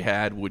box they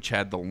had, which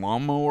had the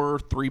Lawnmower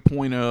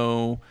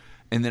 3.0,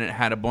 and then it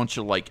had a bunch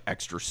of like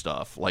extra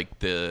stuff, like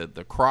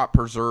the crop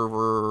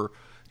preserver,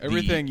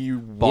 everything you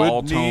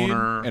ball would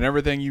toner, need, and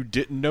everything you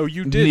didn't know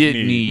you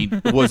didn't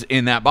need was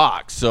in that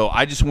box. So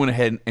I just went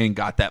ahead and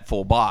got that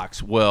full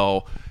box.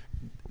 Well,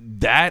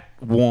 that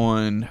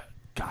one,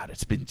 God,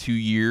 it's been 2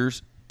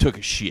 years, took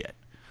a shit.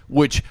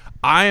 which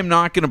I am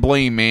not going to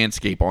blame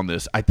Manscaped on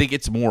this. I think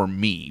it's more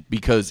me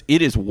because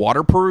it is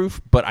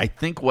waterproof, but I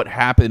think what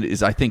happened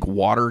is I think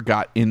water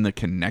got in the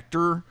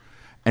connector,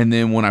 and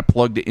then when I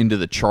plugged it into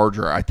the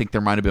charger, I think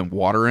there might have been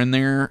water in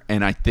there,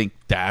 and I think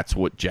that's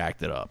what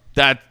jacked it up.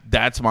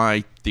 That's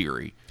my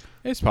theory.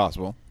 It's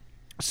possible.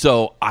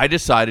 So I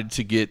decided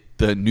to get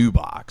the new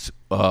box,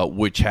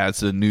 which has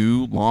the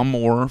new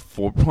Lawnmower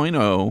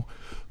 4.0,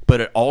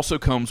 but it also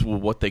comes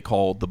with what they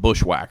call the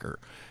Bushwhacker.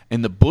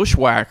 And the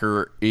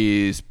Bushwhacker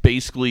is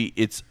basically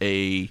it's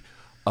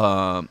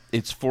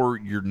for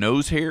your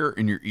nose hair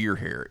and your ear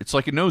hair. It's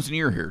like a nose and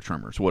ear hair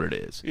trimmer is what it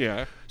is.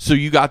 Yeah. So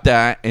you got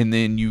that, and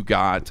then you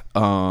got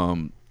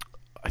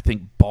I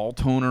think ball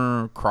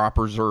toner, crop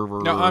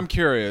preserver. Now I'm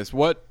curious,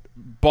 what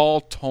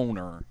ball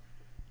toner?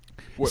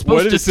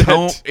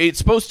 It's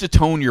supposed to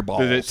tone your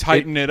balls. Did it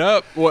tighten it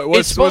up?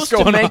 It's supposed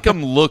to make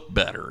them look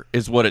better,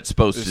 is what it's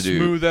supposed to do.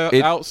 Smooth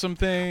out some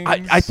things.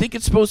 I think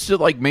it's supposed to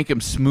like make them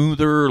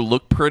smoother,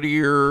 look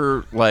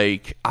prettier.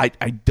 Like I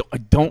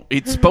don't.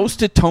 It's supposed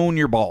to tone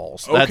your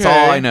balls. That's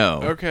all I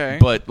know. Okay,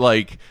 but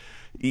like.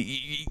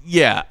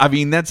 Yeah, I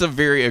mean that's a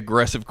very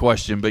aggressive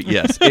question, but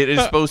yes, it is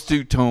supposed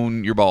to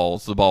tone your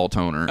balls, the ball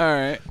toner. All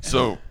right.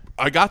 So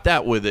I got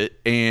that with it,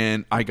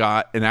 and I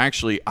got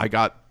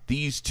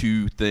these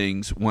two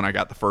things when I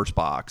got the first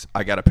box.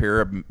 I got a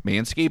pair of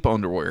Manscaped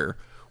underwear,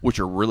 which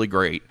are really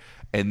great,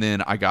 and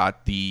then I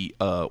got the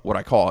what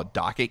I call a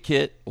docket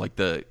kit, like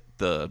the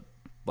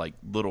like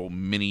little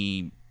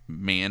mini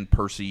man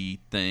pursy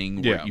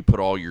thing where you put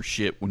all your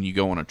shit when you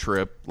go on a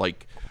trip,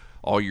 like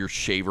all your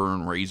shaver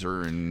and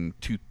razor and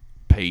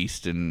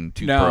toothpaste and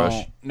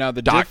toothbrush. Now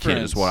the docket difference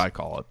kit is what I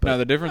call it. But now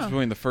the difference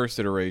between the first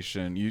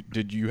iteration,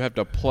 did you have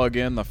to plug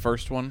in the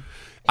first one?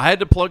 I had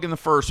to plug in the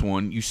first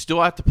one. You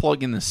still have to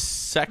plug in the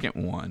second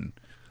one.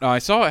 Now, I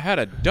saw it had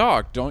a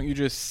dock. Don't you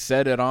just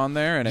set it on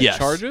there and it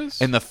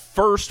charges? And the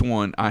first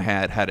one I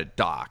had a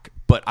dock,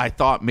 but I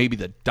thought maybe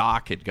the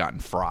dock had gotten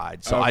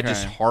fried, so I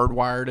just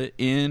hardwired it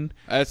in.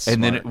 That's and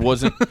smart. then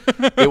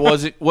it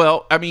wasn't.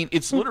 Well, I mean,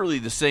 it's literally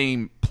the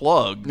same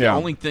plug. The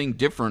only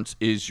difference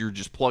is you're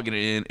just plugging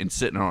it in and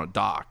sitting on a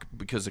dock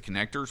because the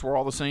connectors were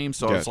all the same.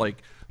 So it's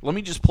like, let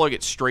me just plug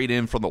it straight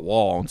in from the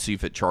wall and see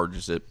if it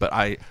charges it. But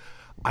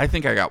I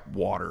think I got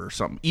water or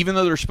something. Even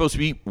though they're supposed to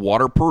be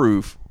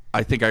waterproof,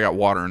 I think I got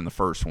water in the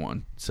first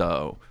one.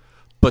 So,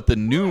 but the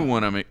new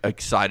one I'm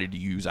excited to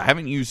use. I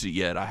haven't used it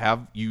yet. I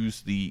have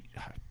used I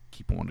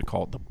keep wanting to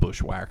call it the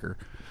Bushwhacker.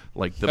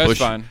 Like the That's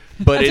fine.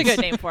 But That's it's a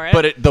good name for it.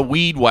 But the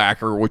Weed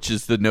Whacker, which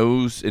is the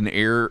nose and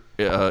ear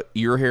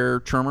hair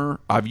trimmer,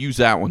 I've used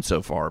that one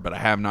so far, but I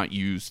have not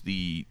used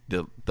the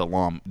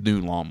new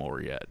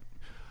lawnmower yet.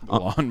 The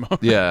lawnmower?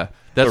 Yeah.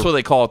 That's what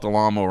they call it, the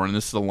lawnmower, and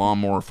this is the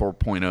Lawnmower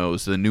 4.0.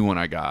 It's the new one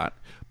I got.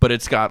 But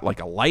it's got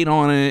like a light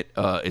on it.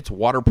 It's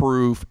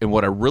waterproof. And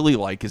what I really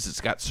like is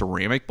it's got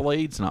ceramic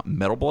blades, not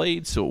metal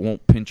blades, so it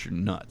won't pinch your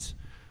nuts.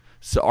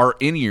 So or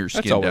any of your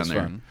skin down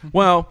there. Fun.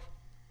 Well,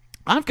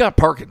 I've got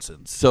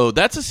Parkinson's, so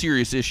that's a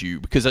serious issue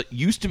because it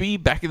used to be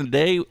back in the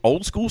day,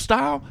 old school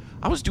style.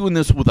 I was doing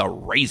this with a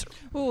razor.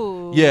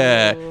 Ooh.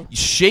 Yeah,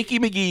 Shaky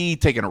McGee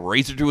taking a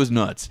razor to his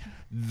nuts.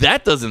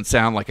 That doesn't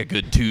sound like a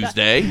good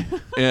Tuesday.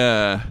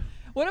 Yeah.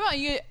 What about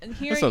you?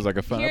 Hearing, That sounds like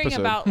a fun hearing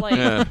episode. about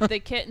like the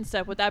kit and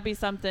stuff. Would that be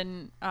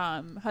something,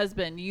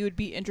 husband, you would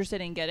be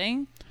interested in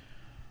getting?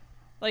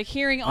 Like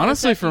hearing all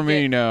honestly, the stuff for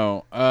me,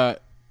 no.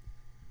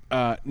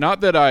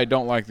 Not that I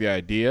don't like the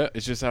idea.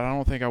 It's just that I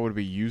don't think I would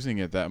be using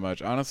it that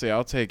much. Honestly,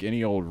 I'll take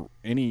any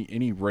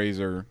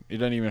razor. It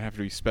doesn't even have to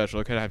be special.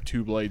 It could have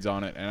 2 blades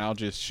on it, and I'll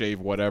just shave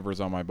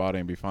whatever's on my body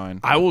and be fine.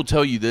 I will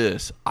tell you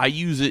this. I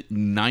use it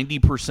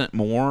 90%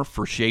 more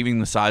for shaving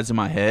the sides of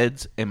my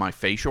heads and my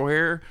facial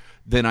hair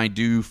than I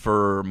do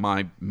for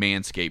my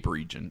Manscaped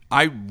region.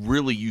 I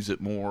really use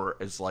it more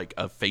as like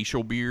a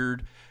facial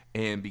beard,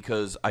 and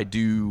because I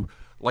do...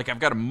 Like I've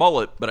got a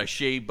mullet, but I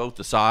shaved both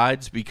the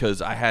sides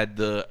because I had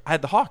the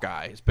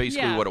Hawkeye. It's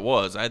basically what it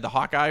was. I had the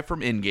Hawkeye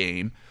from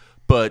Endgame,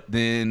 but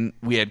then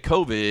we had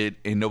COVID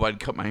and nobody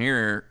cut my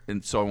hair,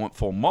 and so I went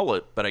full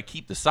mullet. But I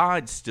keep the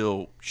sides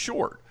still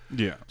short.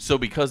 Yeah. So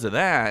because of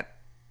that,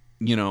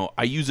 you know,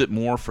 I use it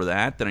more for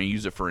that than I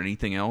use it for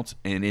anything else,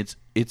 and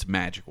it's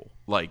magical.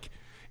 Like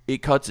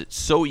it cuts it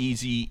so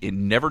easy. It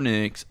never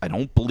nicks. I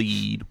don't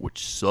bleed,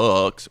 which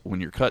sucks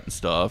when you're cutting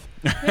stuff,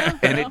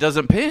 and it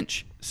doesn't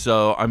pinch.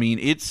 So, I mean,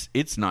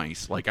 it's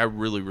nice. Like, I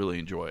really, really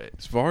enjoy it.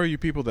 As far as you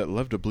people that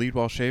love to bleed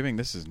while shaving,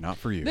 this is not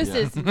for you. This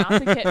is not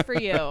the kit for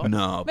you.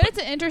 No. But it's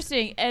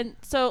interesting. And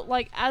so,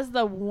 like, as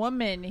the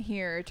woman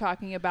here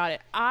talking about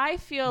it, I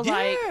feel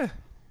like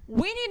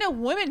we need a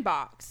women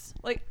box.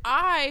 Like,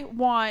 I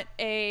want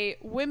a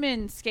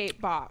women's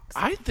skate box.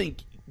 I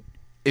think,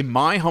 in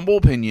my humble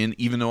opinion,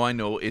 even though I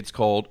know it's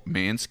called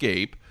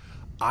Manscaped,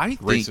 I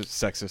think... Racist,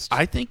 sexist.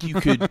 I think you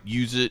could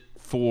use it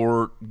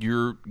for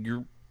your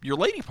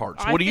lady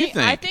parts. What do you think?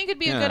 I think it'd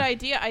be a good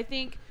idea. I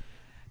think,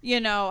 you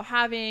know,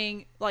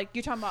 having, like,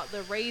 you're talking about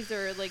the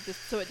razor, like,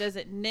 so it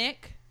doesn't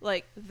nick,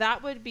 like,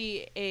 that would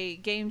be a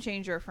game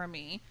changer for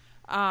me.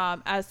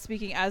 as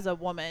speaking as a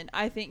woman,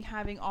 I think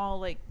having all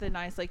like the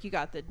nice, like you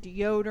got the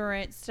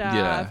deodorant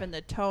stuff and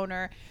the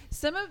toner,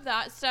 some of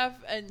that stuff,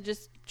 and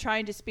just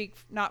trying to speak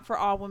not for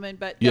all women,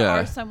 but there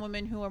are some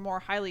women who are more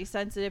highly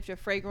sensitive to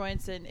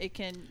fragrance, and it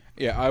can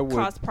I would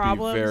cause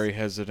problems. Be very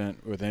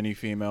hesitant with any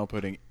female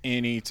putting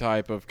any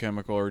type of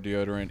chemical or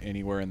deodorant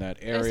anywhere in that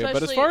area.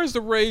 But as far as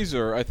the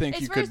razor, I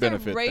think you could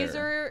benefit there. As far as the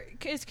razor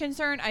is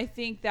concerned, I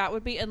think that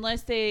would be,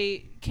 unless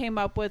they came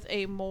up with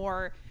a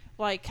more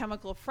like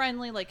chemical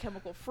friendly, like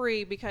chemical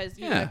free, because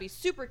you gotta be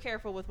super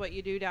careful with what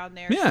you do down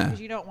there, because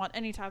you don't want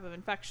any type of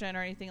infection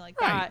or anything like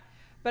that.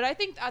 But I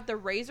think at the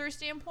razor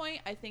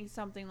standpoint, I think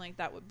something like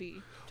that would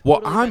be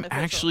totally I'm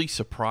beneficial. actually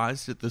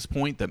surprised at this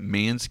point that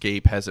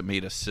Manscaped hasn't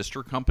made a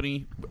sister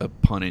company,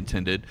 pun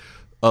intended,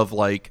 of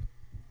like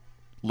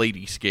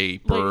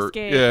Ladyscape or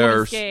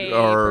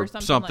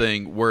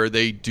something where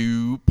they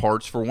do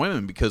parts for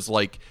women, because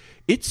like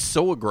it's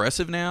so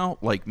aggressive now.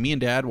 Like me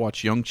and Dad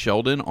watch Young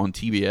Sheldon on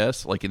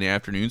TBS like in the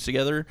afternoons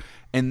together,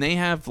 and they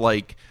have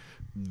like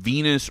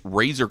Venus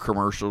razor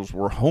commercials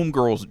where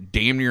homegirl's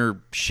damn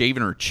near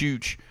shaving her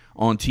chooch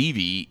on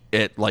TV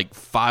at like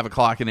 5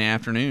 o'clock in the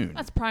afternoon.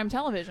 That's prime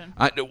television.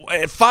 At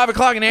 5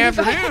 o'clock in the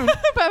afternoon.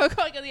 5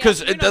 o'clock in the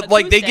Because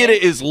like they get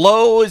it as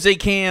low as they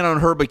can on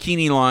her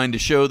bikini line to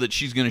show that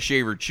she's going to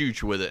shave her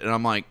chooch with it, and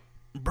I'm like,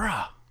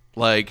 bruh.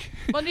 Like,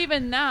 well,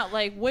 even that,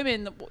 like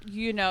women,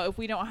 you know, if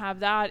we don't have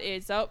that,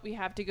 it's we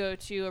have to go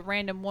to a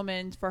random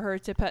woman for her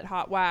to put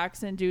hot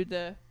wax and do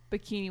the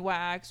bikini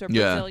wax or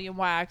Brazilian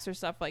wax or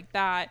stuff like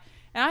that.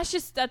 And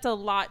that's a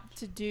lot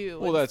to do.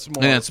 Well, that's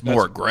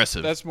more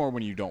aggressive. That's more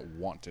when you don't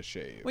want to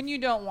shave. When you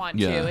don't want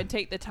to and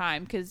take the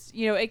time, because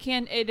you know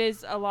it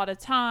is a lot of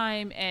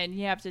time, and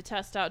you have to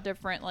test out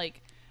different,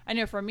 like, I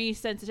know for me,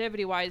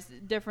 sensitivity wise,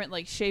 different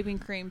like shaving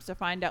creams to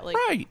find out like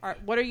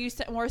what are you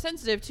more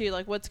sensitive to,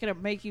 like what's going to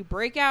make you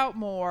break out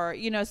more,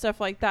 you know, stuff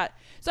like that.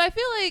 So I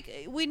feel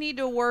like we need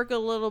to work a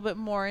little bit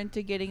more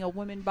into getting a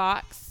women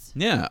box.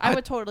 Yeah, I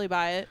would totally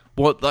buy it.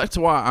 Well, that's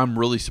why I'm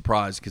really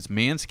surprised, because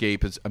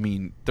Manscaped is, I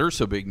mean, they're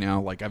so big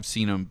now. Like I've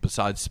seen them,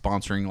 besides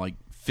sponsoring like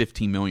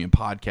 15 million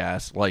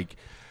podcasts, like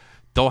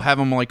they'll have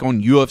them like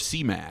on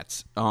UFC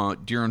mats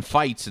during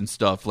fights and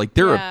stuff. Like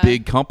they're a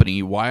big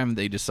company. Why haven't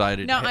they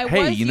decided,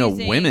 hey, you know,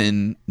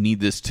 women need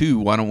this too.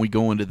 Why don't we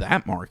go into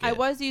that market? I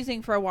was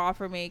using for a while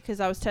for me, because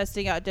I was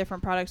testing out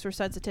different products for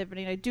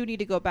sensitivity, and I do need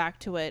to go back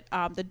to it.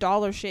 The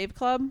Dollar Shave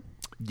Club.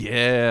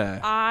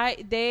 Yeah.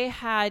 They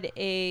had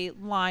a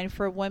line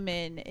for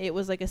women. It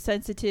was like a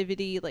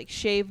sensitivity, like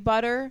shave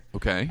butter.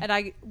 Okay. And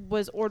I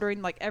was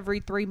ordering like every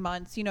 3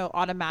 months, you know,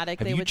 automatic.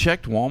 Have you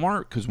checked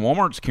Walmart? Because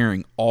Walmart's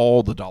carrying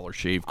all the Dollar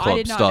Shave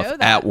Club stuff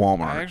at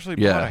Walmart. I actually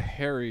bought a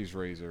Harry's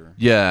razor.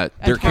 Yeah.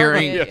 They're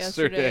carrying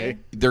yesterday.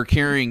 They're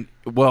carrying,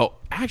 well,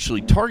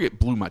 actually Target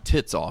blew my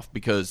tits off,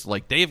 because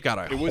like they've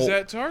got It was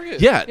at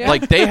Target. Yeah,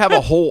 like they have a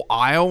whole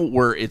aisle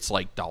where it's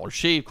like Dollar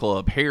Shave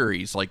Club,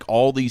 Harry's, like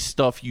all these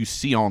stuff you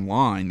see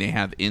online they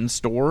have in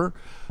store.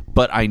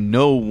 But I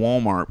know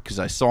Walmart, because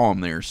I saw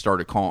them there,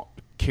 started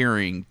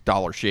carrying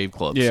Dollar Shave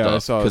Club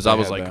stuff, because I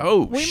was like,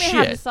 oh we shit. may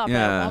have to stop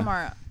at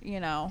Walmart,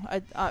 you know,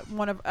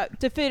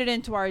 to fit it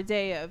into our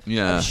day of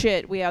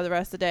shit we have the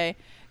rest of the day.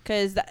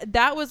 Because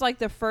that was like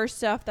the first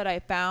stuff that I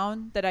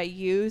found that I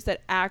used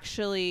that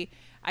actually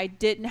I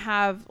didn't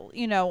have,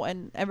 you know,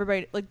 and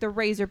everybody, like the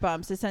razor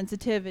bumps, the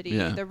sensitivity,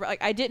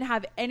 like I didn't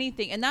have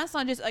anything. And that's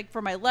not just like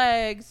for my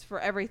legs, for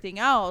everything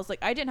else. Like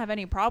I didn't have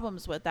any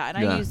problems with that.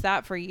 And I used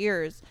that for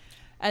years.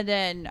 And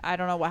then I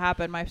don't know what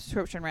happened. My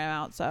subscription ran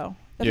out. So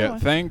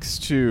thanks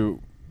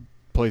to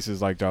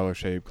places like Dollar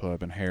Shave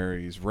Club and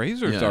Harry's,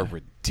 razors are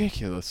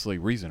ridiculously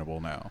reasonable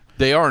now.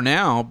 They are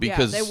now,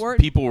 because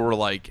people were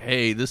like,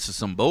 hey, this is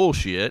some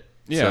bullshit.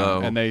 Yeah,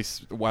 and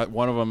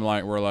one of them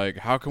were like,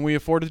 how can we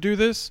afford to do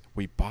this?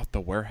 We bought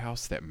the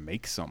warehouse that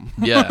makes them.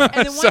 Yeah.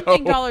 And the one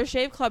thing Dollar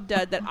Shave Club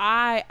did that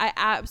I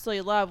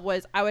absolutely love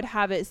was I would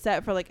have it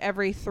set for like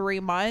every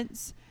 3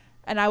 months.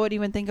 And I wouldn't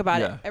even think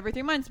about it. Every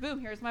 3 months, boom,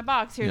 here's my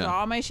box. Here's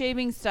all my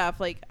shaving stuff.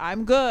 Like,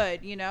 I'm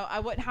good. You know, I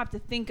wouldn't have to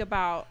think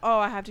about,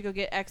 I have to go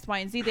get X, Y,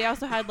 and Z. They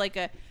also had like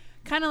a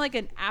kind of like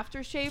an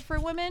aftershave for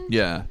women.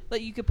 Yeah.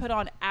 That you could put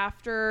on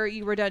after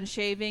you were done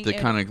shaving. To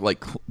kind of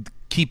like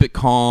keep it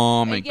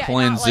calm and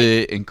cleanse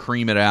it and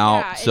cream it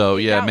out.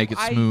 Make it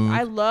smooth.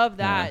 I love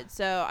that. Yeah.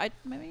 So I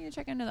maybe need to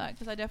check into that,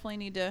 because I definitely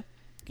need to.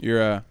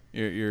 Your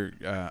papers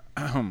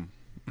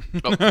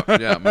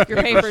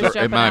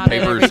jumping my out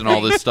papers and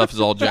all this stuff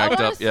is all jacked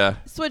up. Yeah.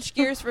 Switch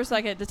gears for a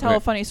second to tell a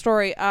funny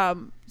story.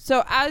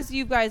 So as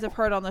you guys have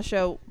heard on the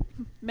show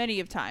many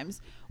of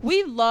times,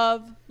 we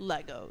love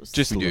Legos.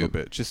 Just a little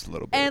bit.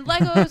 And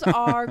Legos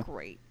are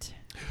great.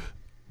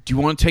 Do you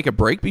want to take a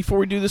break before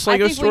we do this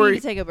Lego story? We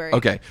need to take a break.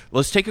 Okay,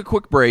 let's take a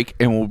quick break,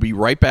 and we'll be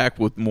right back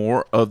with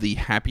more of the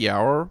Happy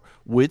Hour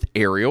with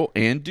Ariel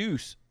and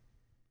Deuce.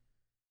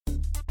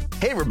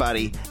 Hey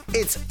everybody,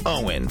 it's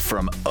Owen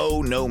from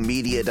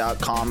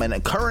ohnomedia.com and a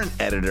current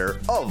editor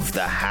of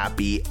The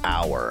Happy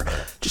Hour.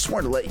 Just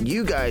wanted to let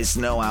you guys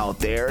know out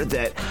there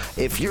that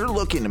if you're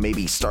looking to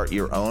maybe start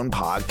your own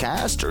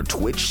podcast or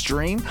Twitch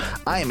stream,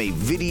 I am a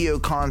video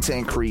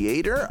content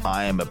creator,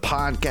 I am a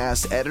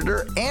podcast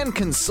editor, and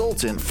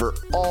consultant for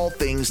all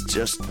things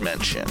just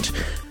mentioned.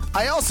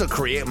 I also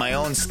create my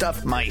own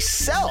stuff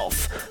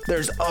myself.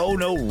 There's Oh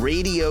No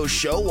Radio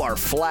Show, our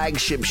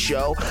flagship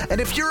show. And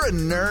if you're a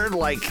nerd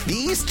like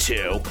these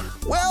two,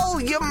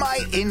 well, you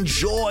might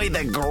enjoy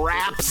the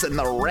graps and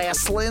the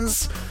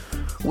wrestlings.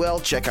 Well,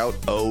 check out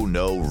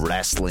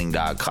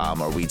OhNoWrestling.com,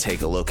 where we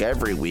take a look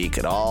every week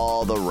at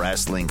all the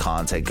wrestling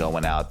content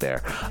going out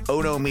there.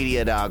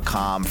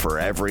 OhNoMedia.com for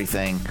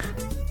everything.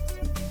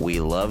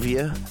 We love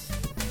you,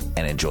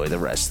 and enjoy the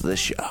rest of the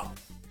show.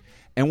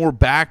 And we're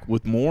back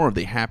with more of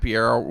the Happy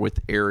Hour with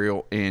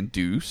Ariel and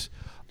Deuce.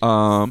 So,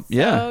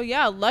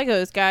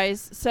 Legos,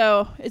 guys.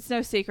 So, it's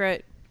no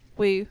secret.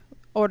 We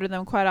order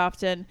them quite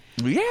often.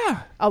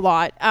 Yeah. A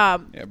lot.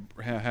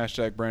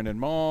 Hashtag Brandon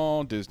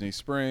Mall, Disney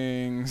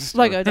Springs.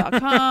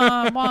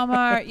 Lego.com,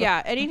 Walmart.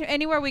 Yeah,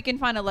 anywhere we can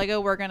find a Lego,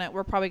 we're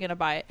probably going to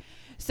buy it.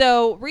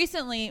 So,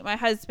 recently, my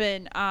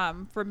husband,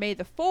 for May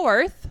the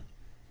 4th.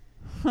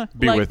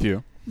 Be with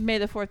you. May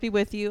the 4th be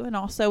with you and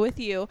also with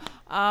you.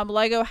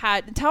 Lego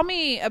had... Tell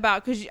me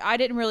about... Because I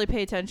didn't really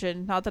pay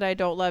attention. Not that I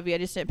don't love you. I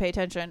just didn't pay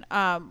attention.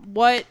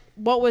 What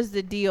was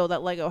the deal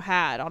that Lego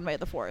had on May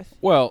the 4th?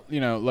 Well,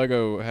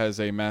 Lego has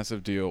a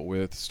massive deal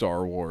with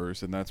Star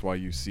Wars, and that's why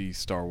you see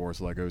Star Wars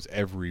Legos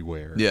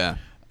everywhere. Yeah.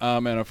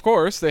 And, of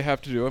course, they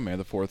have to do a May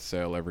the 4th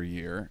sale every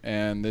year.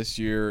 And this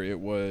year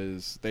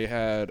they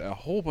had a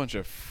whole bunch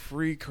of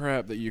free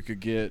crap that you could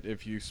get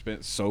if you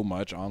spent so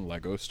much on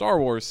Lego Star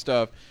Wars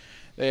stuff.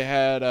 They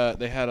had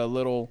a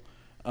little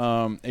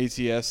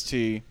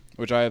ATST,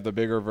 which I have the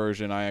bigger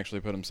version. I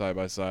actually put them side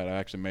by side. I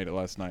actually made it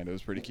last night. It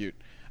was pretty cute.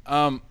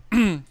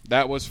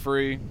 That was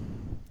free.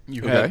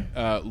 You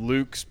had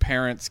Luke's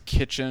parents'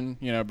 kitchen,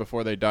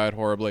 before they died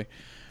horribly.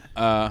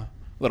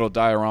 Little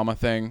diorama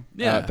thing.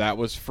 Yeah. That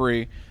was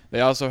free. They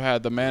also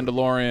had the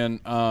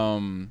Mandalorian,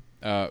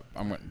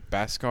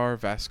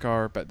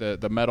 Vaskar, but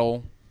the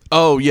metal.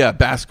 Oh, yeah,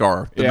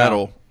 Beskar, the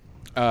metal.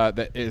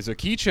 That is a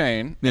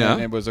keychain. Yeah.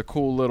 And it was a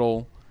cool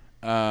little...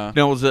 now,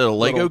 was it a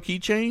Lego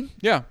keychain?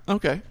 Yeah.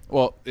 Okay.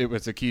 Well, it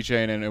was a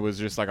keychain, and it was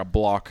just like a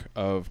block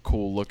of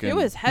cool looking... It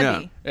was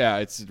heavy. Yeah,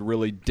 it's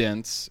really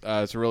dense.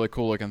 It's a really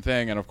cool looking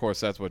thing, and of course,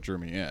 that's what drew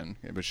me in.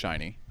 It was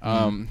shiny.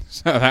 So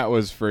that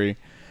was free.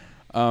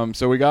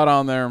 So we got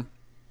on there,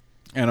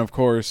 and of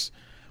course,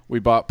 we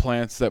bought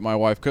plants that my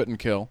wife couldn't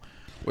kill,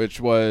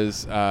 which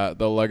was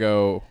the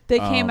Lego... They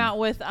came out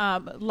with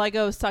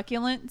Lego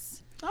succulents.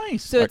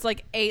 Nice. So it's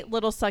like 8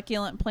 little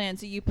succulent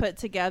plants that you put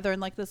together in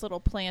like this little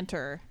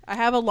planter. I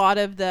have a lot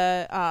of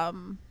the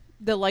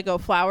Lego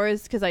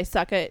flowers because I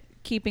suck at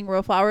keeping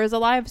real flowers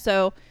alive.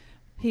 So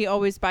he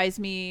always buys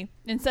me,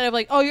 instead of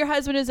like, oh, your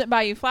husband doesn't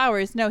buy you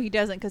flowers. No, he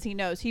doesn't, because he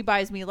knows. He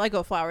buys me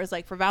Lego flowers.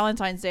 Like for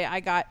Valentine's Day, I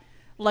got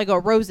Lego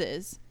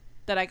roses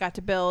that I got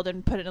to build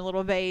and put in a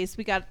little vase.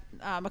 We got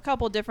a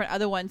couple different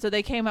other ones. So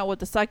they came out with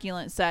the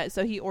succulent set.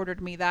 So he ordered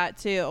me that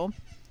too.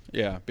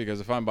 Yeah, because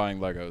if I'm buying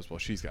Legos, well,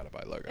 she's got to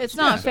buy Legos. It's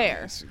not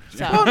fair. So.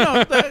 Well,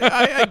 no,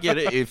 I get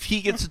it. If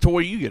he gets a toy,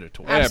 you get a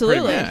toy.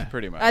 Absolutely. Yeah,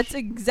 pretty much. That's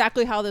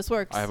exactly how this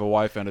works. I have a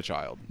wife and a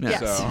child. Yes.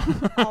 So.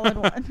 All in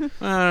one.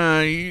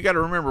 You got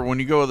to remember, when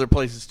you go other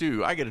places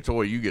too, I get a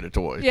toy, you get a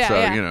toy. Yeah, so,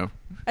 yeah.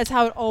 That's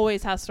how it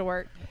always has to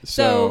work.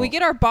 So we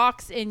get our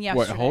box in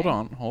yesterday. Wait, hold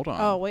on.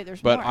 Oh, wait,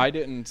 there's more. But I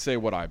didn't say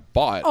what I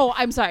bought. Oh,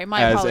 I'm sorry. My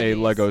as apologies. a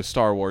Lego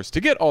Star Wars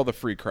to get all the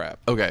free crap.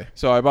 Okay.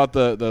 So I bought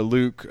the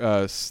Luke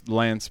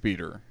land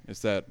speeder.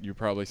 Is that you've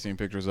probably seen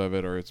pictures of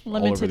it, or it's all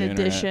over limited the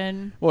internet.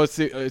 edition. Well, it's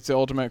the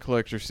Ultimate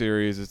Collector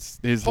Series. It's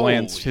his Holy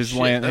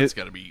land. That's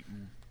got to be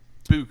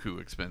buku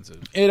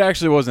expensive. It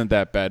actually wasn't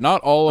that bad.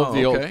 Not all of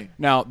the okay. old.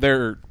 Now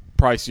they're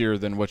pricier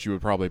than what you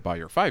would probably buy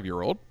your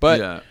 5-year-old, but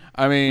yeah.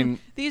 I mean,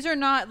 these are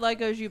not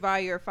Legos you buy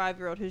your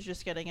 5-year-old who's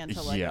just getting into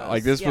Legos. Yeah,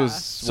 like this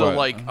was so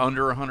like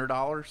under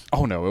 $100.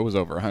 Oh no, it was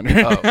over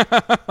 100.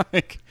 Oh.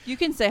 Like, you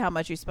can say how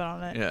much you spent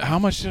on it. Yeah. how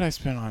much did I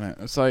spend on it?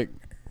 It's like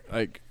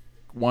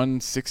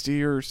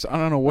 160 or so, I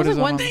don't know what was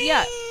is it on.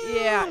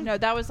 Yeah. No,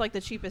 that was like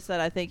the cheapest that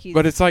I think he's.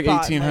 But it's like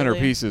bought 1,800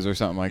 lately. pieces or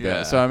something like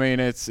that. So I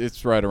mean,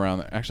 it's right around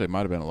there. Actually, it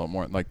might have been a little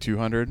more, like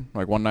 200,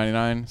 like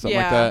 199, something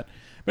like that.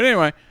 But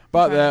anyway,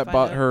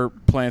 bought her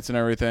plants and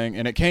everything,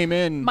 and it came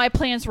in. My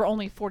plants were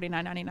only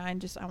 $49.99.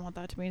 Just I want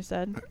that to be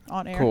said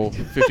on air. Cool,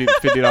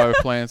 $50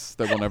 plants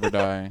that will never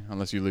die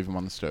unless you leave them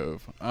on the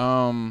stove.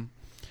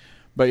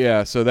 But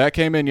yeah, so that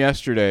came in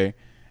yesterday,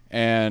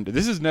 and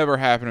this has never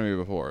happened to me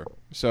before.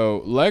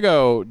 So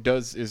Lego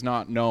is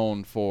not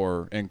known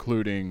for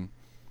including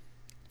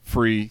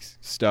free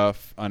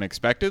stuff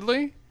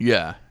unexpectedly.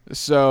 Yeah.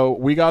 So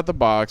we got the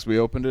box, we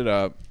opened it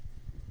up,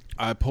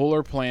 I pull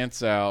her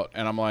plants out,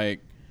 and I'm like,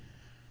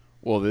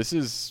 well, this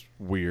is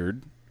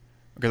weird.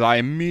 because I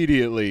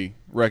immediately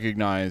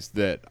recognized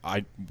that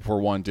I, for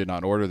one, did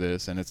not order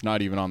this, and it's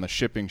not even on the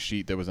shipping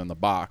sheet that was in the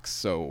box.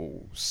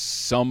 So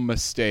some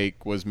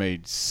mistake was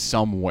made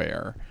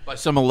somewhere by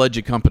some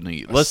alleged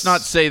company. Let's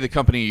not say the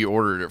company you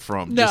ordered it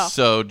from. No,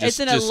 it's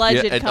an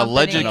alleged company. An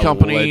alleged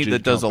company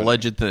that does company.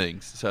 alleged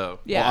things. So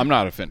Yeah. Well, I'm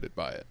not offended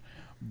by it,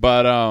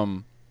 but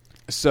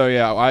so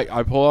yeah,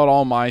 I pull out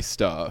all my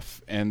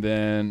stuff, and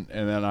then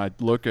I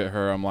look at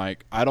her. I'm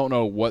like, I don't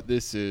know what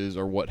this is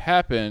or what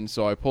happened.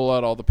 So I pull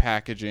out all the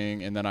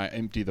packaging, and then I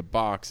empty the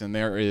box, and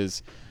there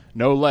is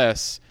no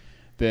less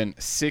than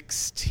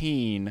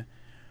 16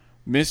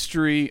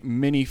 mystery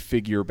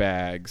minifigure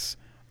bags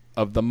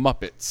of the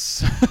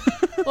Muppets.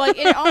 Like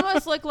it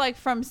almost looked like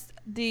from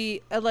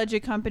the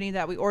alleged company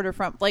that we ordered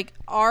from. Like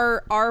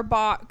our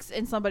box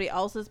and somebody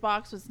else's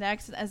box was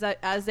next.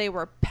 As they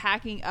were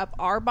packing up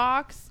our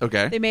box,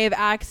 Okay. they may have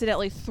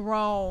accidentally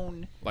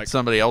thrown Like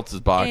somebody else's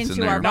box Into in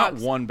there. our not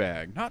box. one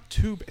bag, not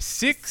two,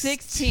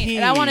 16.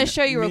 And I want to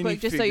show you real quick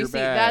just so you minifigure see.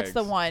 That's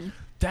the bags. one.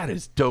 That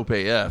is dope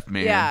AF,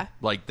 man. Yeah.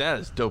 Like, that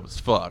is dope as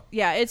fuck.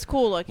 Yeah, it's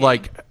cool looking.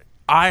 Like,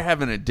 I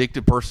have an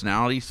addictive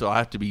personality, so I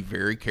have to be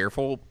very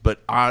careful.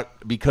 But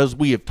because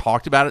we have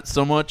talked about it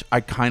so much,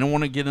 I kind of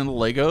want to get into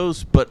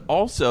Legos. But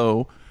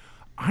also,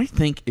 I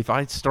think if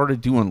I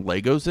started doing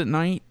Legos at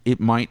night,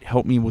 it might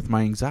help me with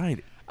my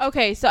anxiety.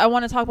 Okay, so I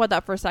want to talk about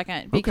that for a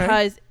second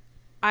because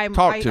I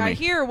me.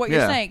 hear what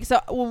you're saying. So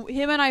when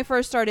him and I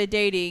first started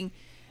dating,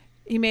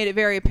 he made it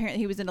very apparent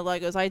he was into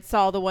Legos. I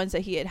saw the ones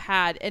that he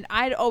had, and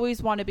I'd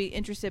always want to be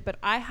interested, but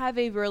I have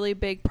a really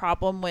big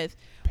problem with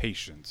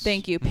Patience.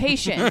 Thank you,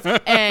 patience.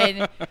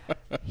 And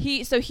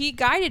he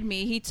guided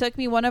me. He took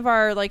me one of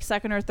our like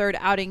second or third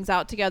outings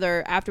out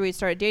together after we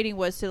started dating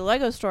was to the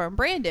Lego store in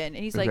Brandon,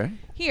 and he's like,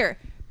 "Here,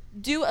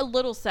 do a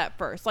little set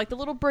first, like the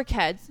little brick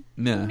heads,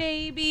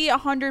 maybe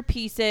 100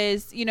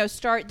 pieces.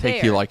 Start there.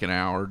 Take you like an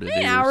hour to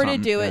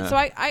do it. Yeah. So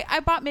I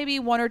bought maybe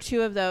one or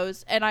two of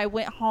those, and I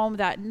went home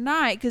that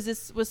night because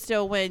this was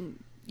still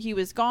when he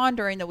was gone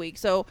during the week.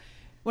 So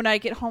when I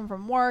get home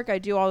from work, I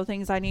do all the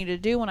things I need to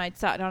do. When I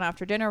sat down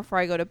after dinner before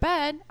I go to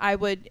bed, I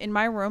would, in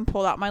my room,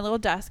 pull out my little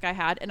desk I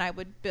had, and I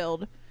would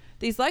build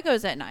these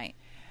Legos at night.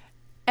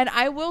 And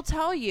I will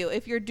tell you,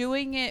 if you're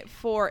doing it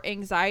for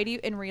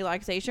anxiety and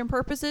relaxation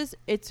purposes,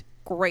 it's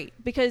great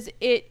because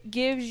it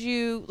gives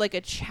you like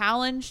a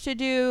challenge to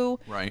do.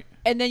 Right.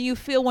 And then you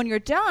feel when you're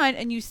done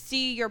and you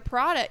see your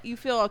product, you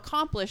feel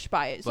accomplished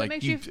by it. So like it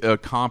makes you've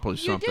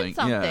accomplished you something. did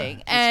something.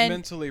 Yeah. And it's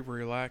mentally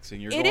relaxing.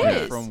 You're it going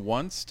is. from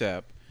one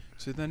step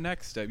to the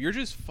next step. You're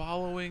just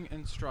following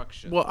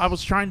instructions. Well, I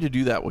was trying to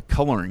do that with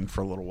coloring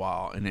for a little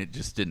while, and it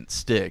just didn't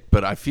stick.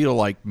 But I feel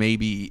like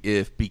maybe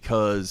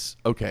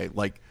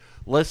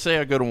let's say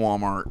I go to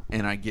Walmart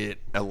and I get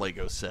a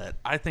Lego set.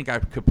 I think I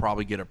could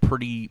probably get a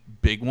pretty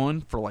big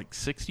one for like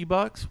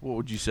 $60. What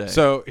would you say?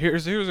 So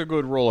here's a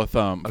good rule of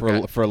thumb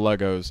for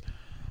Legos.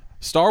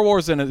 Star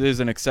Wars is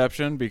an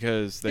exception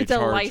because they it's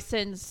charge a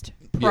licensed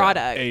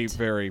product. a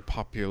very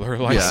popular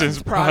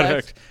licensed Product.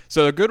 product.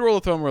 So a good rule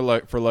of thumb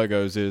for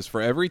Legos is for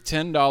every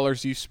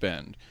 $10 you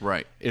spend,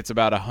 right, it's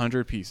about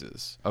 100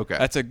 pieces. Okay,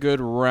 that's a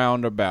good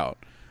roundabout.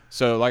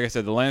 So like I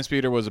said, the Land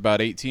Speeder was about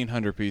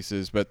 1,800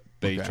 pieces, but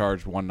they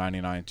charged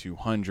 $199,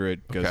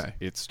 $200 because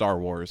it's Star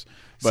Wars.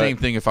 But same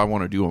thing if I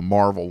want to do a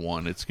Marvel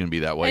one, it's going to be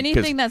that way.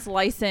 Anything that's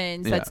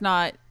licensed, that's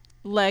not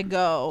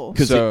Lego.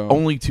 Because the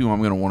only two I'm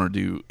going to want to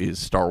do is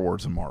Star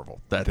Wars and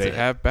Marvel. That's they it.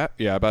 have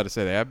about to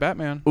say they have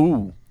Batman.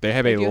 Ooh, they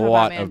have a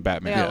lot of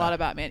Batman. They have a lot of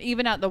Batman.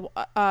 Even at the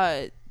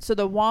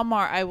the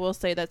Walmart, I will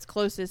say that's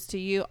closest to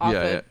you off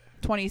of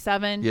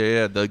 27.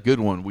 Yeah, the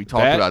good one we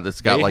talked about. That's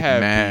got like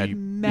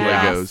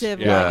massive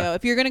Lego.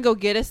 If you're gonna go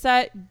get a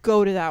set,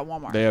 go to that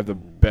Walmart. They have the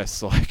best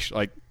selection,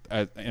 like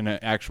in an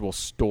actual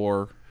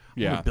store.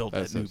 I'm yeah, gonna build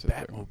that new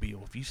Batmobile.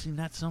 Have you seen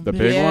that? The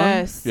big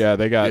one. Yeah,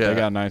 they got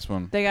a nice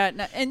one. They got,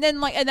 and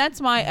then and that's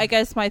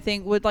my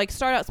thing would like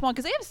start out small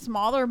because they have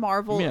smaller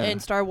Marvel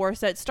and Star Wars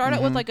sets. Start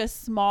out with like a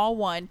small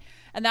one.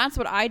 And that's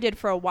what I did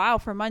for a while.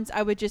 For months,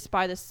 I would just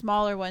buy the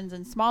smaller ones,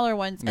 and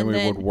then we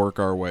would work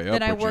our way up.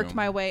 Then I worked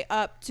my way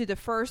up to the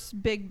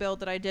first big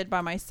build that I did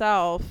by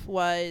myself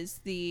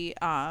was the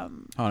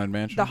Haunted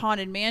Mansion. The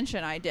Haunted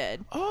Mansion I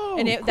did. Oh,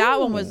 and cool. that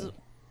one was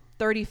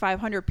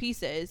 3,500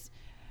 pieces.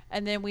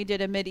 And then we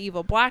did a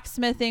medieval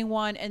blacksmithing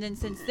one. And then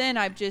since then,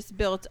 I've just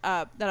built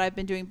up that I've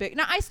been doing big.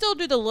 Now, I still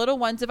do the little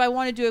ones. If I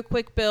want to do a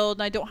quick build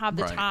and I don't have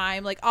the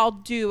time, like I'll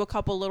do a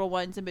couple little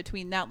ones in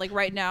between that. Like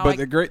right now. But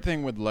the great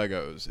thing with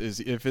Legos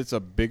is if it's a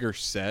bigger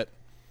set,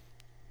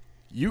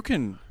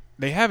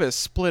 they have it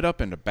split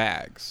up into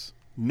bags.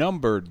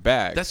 Numbered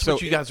bags. That's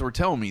what you guys were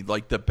telling me.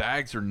 Like the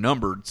bags are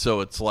numbered,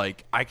 so it's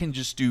like I can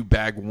just do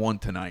bag 1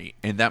 tonight,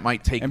 and that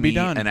might take me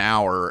an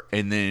hour,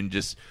 and then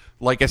just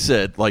like I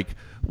said, like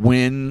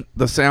when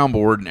the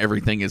soundboard and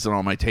everything isn't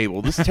on my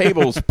table, this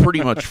table is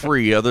pretty much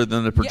free other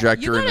than the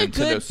projector you got and a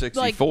Nintendo good,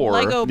 64.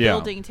 Like, Lego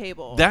building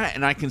table. That,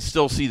 and I can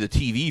still see the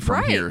TV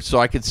from here, so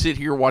I could sit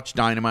here, watch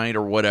Dynamite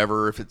or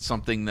whatever if it's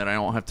something that I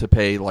don't have to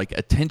pay like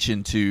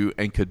attention to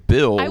and could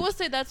build. I will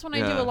say that's when I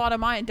do a lot of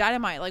my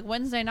Dynamite. Like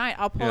Wednesday night,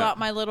 I'll pull out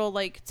my little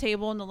like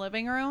table in the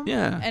living room,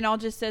 and I'll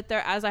just sit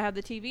there as I have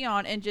the TV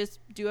on and just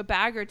do a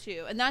bag or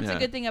two. And that's a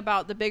good thing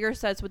about the bigger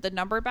sets with the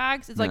number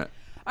bags. It's like,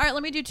 all right,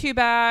 let me do 2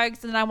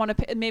 bags, and then I want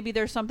to maybe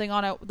there's something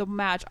on the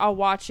match. I'll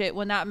watch it.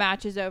 When that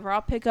match is over,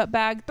 I'll pick up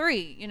bag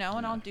 3, and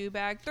I'll do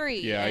bag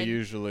 3. Yeah, I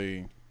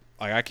usually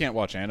I can't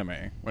watch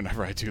anime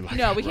whenever I do like.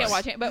 No, we can't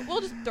watch it, but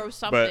we'll just throw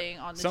something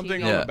on the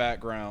something TV. on the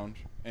background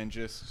and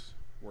just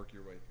work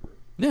your way through.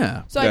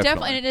 Yeah. So I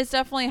definitely, and it has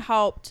definitely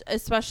helped,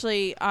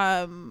 especially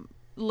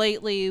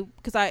lately,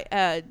 because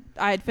I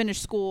had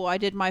finished school. I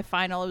did my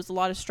final. It was a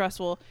lot of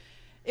stressful.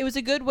 It was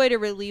a good way to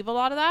relieve a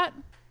lot of that.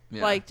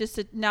 Yeah. Like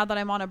now that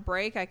I'm on a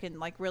break, I can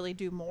like really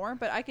do more,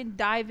 but I can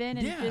dive in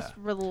and just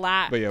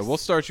relax. But yeah, we'll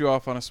start you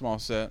off on a small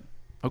set.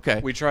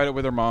 Okay. We tried it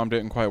with her mom,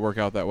 didn't quite work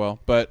out that well,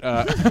 but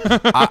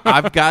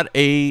I've got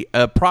a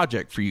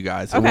project for you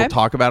guys that we'll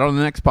talk about on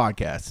the next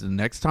podcast. The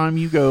next time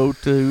you go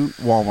to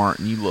Walmart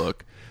and you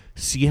look,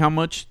 see how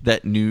much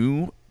that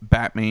new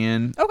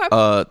Batman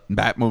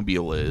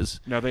Batmobile is.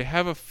 Now they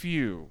have a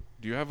few.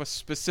 Do you have a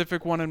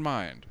specific one in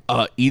mind?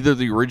 Either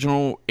the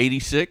original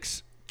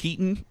 86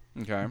 Keaton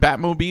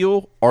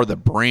Batmobile or the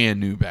brand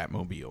new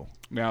Batmobile.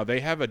 Now they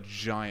have a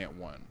giant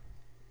one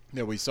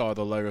that we saw at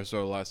the Lego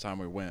store the last time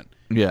we went.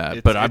 Yeah,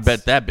 but I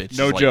bet that bitch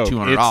no is like joke.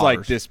 $200. It's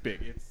like this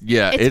big.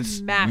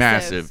 It's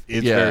massive.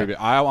 It's very big.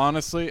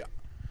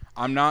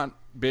 I'm not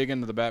big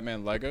into the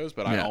Batman Legos,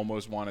 but I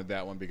almost wanted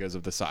that one because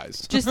of the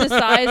size. Just the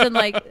size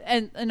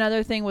and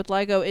another thing with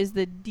Lego is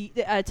the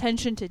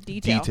attention to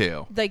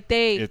detail. Like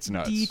it's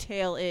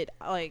detail it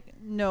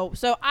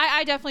So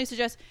I definitely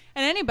suggest,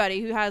 and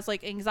anybody who has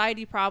like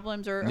anxiety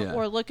problems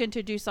or looking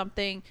to do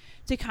something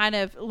to kind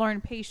of learn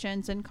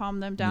patience and calm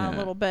them down a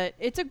little bit,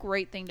 it's a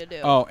great thing to do.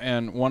 Oh,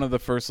 and one of the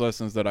first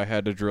lessons that I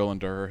had to drill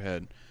into her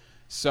head.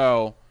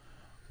 So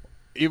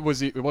it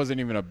wasn't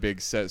even a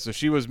big set. So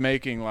she was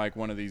making like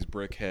one of these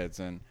brick heads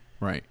and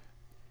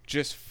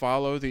just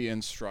follow the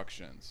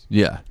instructions.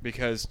 Yeah.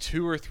 Because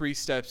 2 or 3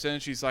 steps in,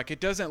 she's like, it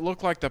doesn't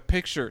look like the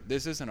picture.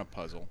 This isn't a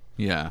puzzle.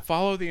 Yeah.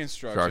 Follow the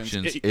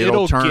instructions.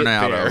 It'll turn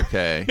out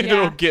okay.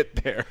 It'll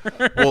get there.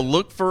 Well,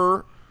 look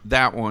for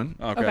that one.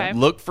 Okay.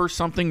 Look for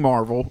something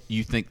Marvel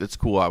you think that's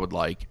cool I would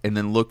like, and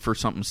then look for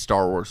something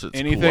Star Wars that's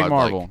anything cool I'd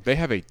Marvel. like. They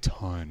have a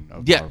ton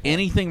of Marvel.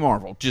 Anything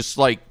Marvel. Just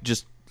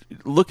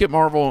look at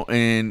Marvel,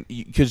 and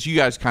because you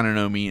guys kind of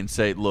know me, and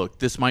say, look,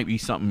 this might be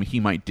something he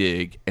might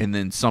dig, and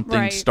then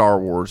something Star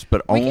Wars,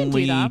 but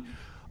only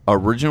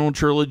original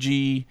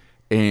trilogy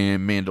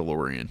and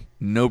Mandalorian.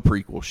 No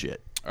prequel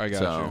shit. I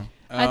got you.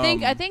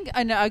 I think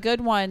a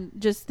good one,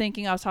 just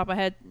thinking off the top of my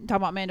head,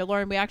 talking about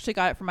Mandalorian, we actually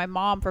got it for my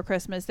mom for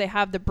Christmas. They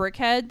have the brick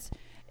heads.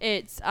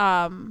 It's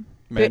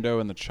Mando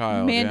and the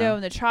Child.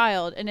 And the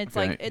Child, and it's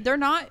like they're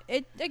not.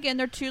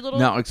 They're 2 little.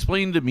 Now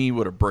explain to me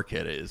what a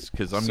brickhead is,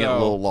 because I'm getting a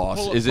little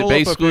lost. Is it pull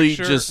basically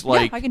just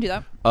like I can do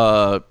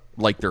that.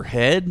 Like their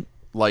head,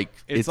 like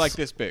it's like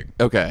this big.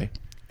 Okay.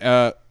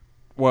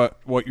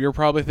 What you're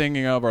probably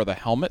thinking of are the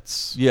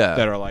helmets. Yeah.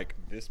 That are like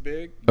this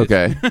big.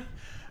 Okay.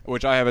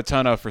 Which I have a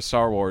ton of for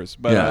Star Wars,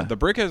 but the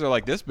brickheads are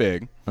like this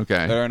big.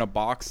 Okay. They're in a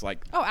box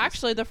like. Oh,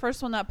 actually, the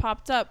first one that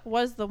popped up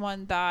was the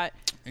one that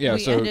we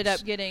ended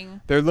up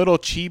getting. They're little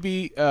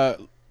chibi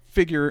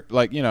figure,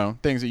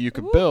 things that you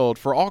could build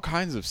for all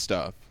kinds of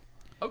stuff.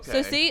 Okay.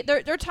 So see,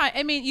 they're tiny.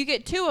 I mean, you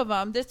get 2 of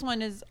them. This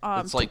one is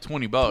it's like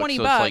 $20. So it's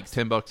like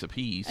 $10 a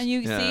piece. And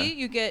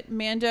you get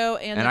Mando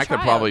and the I could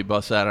Child. probably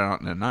bust that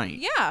out in a night.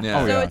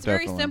 Yeah. So it's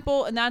very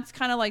simple, and that's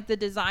kind of like the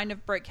design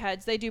of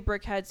brickheads. They do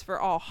brickheads for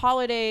all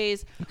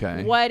holidays,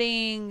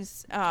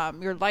 weddings,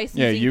 your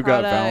licensing. Yeah, you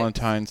product. got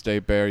Valentine's Day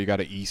bear. You got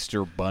an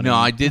Easter bunny. No,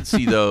 I did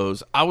see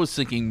those. I was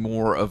thinking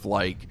more of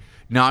like.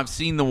 Now I've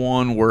seen the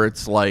one where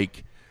it's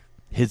like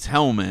his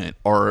helmet,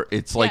 or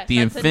it's like the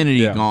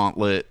Infinity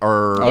Gauntlet,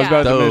 or I was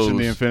about to mention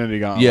the Infinity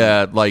Gauntlet.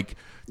 Yeah, like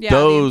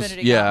those.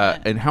 Yeah,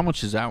 and how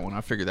much is that one?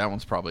 I figured that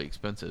one's probably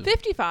expensive.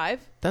 $55.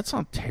 That's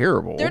not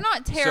terrible. They're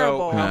not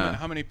terrible. So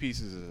how many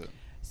pieces is it?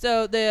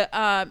 So the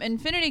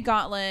Infinity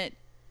Gauntlet.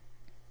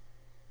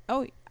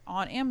 Oh,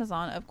 on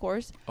Amazon, of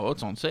course. Oh,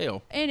 it's on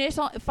sale. And it's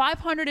on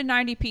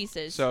 590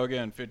 pieces. So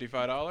again, $55,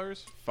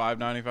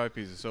 $5.95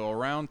 pieces. So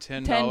around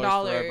 $10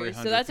 for every 100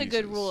 So that's pieces.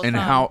 a good rule of and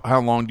thumb. how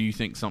long do you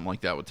think something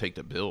like that would take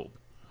to build?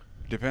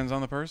 Depends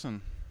on the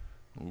person.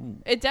 Ooh.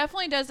 It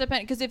definitely does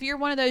depend, because if you're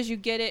one of those, you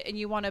get it and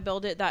you want to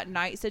build it that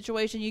night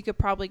situation, you could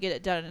probably get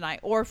it done in a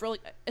night, or for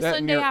like a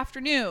Sunday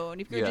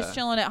afternoon if you're just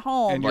chilling at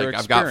home. And like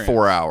I've got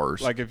 4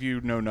 hours. Like if you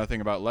know nothing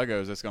about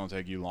Legos, it's going to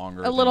take you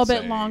longer. A little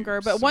bit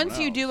longer, but once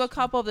you do a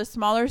couple of the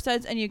smaller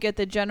sets and you get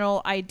the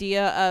general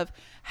idea of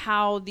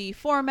how the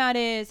format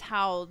is,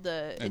 how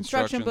the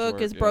instruction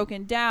book is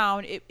broken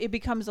down, it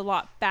becomes a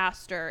lot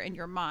faster in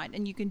your mind,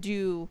 and you can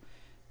do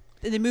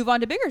and then move on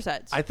to bigger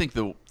sets. I think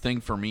the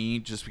thing for me,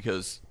 just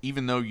because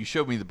even though you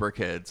showed me the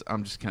BrickHeads,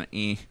 I'm just kind of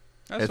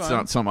That's it's fine.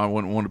 not something I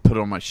wouldn't want to put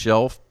on my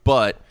shelf.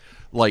 But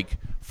like,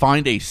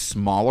 find a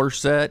smaller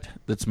set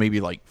that's maybe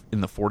like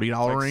in the $40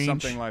 Like range,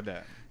 something like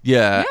that.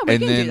 Yeah, we and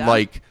can do then that.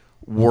 like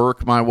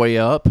work my way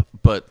up.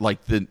 But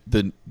like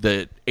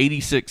the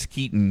 86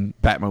 Keaton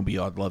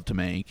Batmobile, I'd love to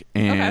make,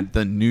 and Okay.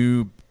 the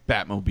new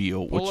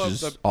Batmobile, which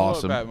is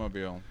awesome. Pull up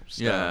Batmobile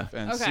stuff Yeah.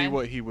 and Okay. see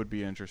what he would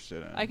be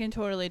interested in. I can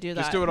totally do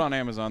that. Just do it on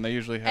Amazon. They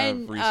usually have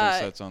And, recent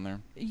sets on there.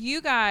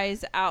 You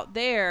guys out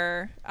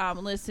there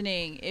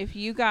listening, if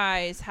you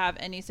guys have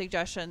any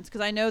suggestions,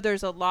 because I know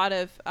there's a lot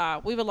of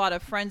we have a lot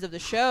of friends of the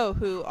show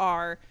who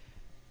are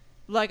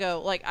Lego.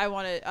 Like I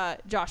want to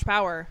Josh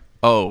Power.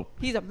 Oh,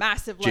 He's a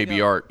massive Lego,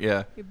 JB Art,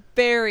 yeah.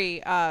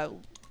 very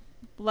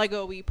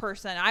Lego-y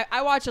person.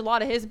 I watch a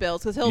lot of his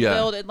builds because he'll Yeah.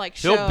 build it like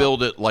show. He'll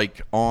build it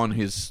like on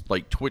his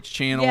like Twitch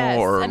channel Yes,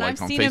 or and like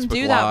I've on seen Facebook him do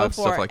Live, that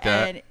before, stuff like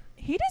that. and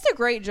he does a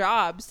great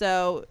job.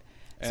 So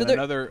And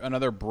there-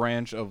 another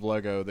branch of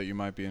Lego that you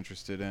might be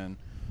interested in.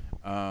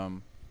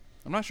 I'm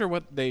not sure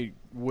what they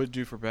would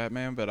do for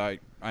Batman, but I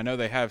know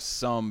they have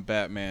some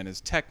Batman is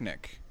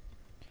Technic.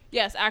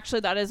 yes, actually,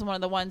 that is one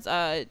of the ones.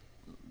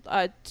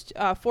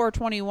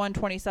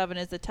 42127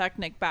 is the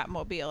Technic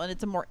Batmobile, and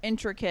it's a more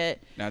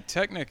intricate. Now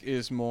Technic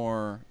is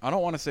more, I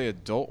don't want to say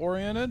adult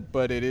oriented,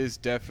 but it is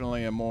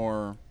definitely a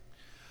more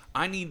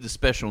I need the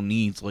special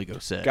needs Lego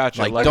set.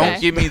 Gotcha, Like, Lego. don't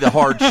Okay. give me the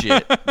hard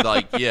shit.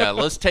 Like, yeah,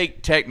 let's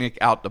take Technic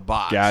out the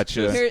box.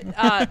 Gotcha. Here,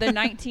 the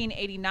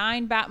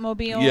 1989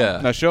 Batmobile.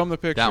 Yeah. Now show him the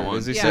picture. That one.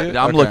 Does he Yeah. see it?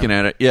 I'm Okay. looking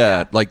at it. Yeah,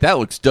 Yeah. like that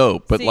looks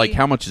dope. But See- like,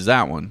 how much is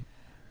that one?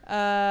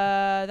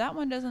 That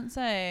one doesn't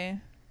say.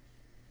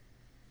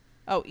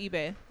 Oh,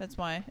 eBay. That's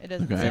why it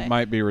doesn't Okay. say. It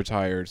might be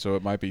retired, so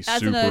it might be That's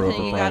super another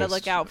thing you got to overpriced.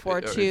 look out for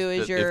Or too.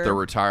 Is if your they're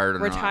retired or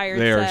retired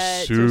They are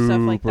sets or super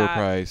stuff like that.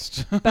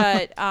 priced.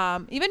 But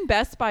even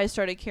Best Buy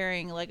started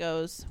carrying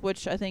Legos,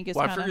 which I think is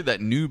Well, I kind figured of.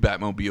 that new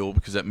Batmobile,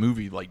 because that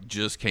movie like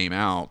just came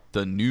out.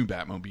 The new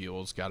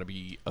Batmobile's got to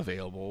be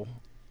available.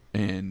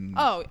 And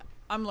Oh,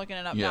 I'm looking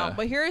it up Yeah. now.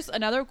 But here's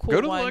another cool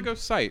Go to one. the Lego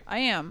site. I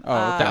am.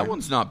 Oh, okay. that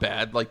one's not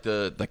bad. Like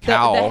the the,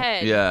 cowl. the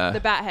head. Yeah. The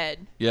bat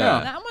head.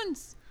 Yeah. That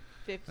one's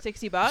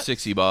 $60.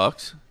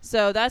 $60.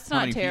 So that's How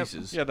not many terrible.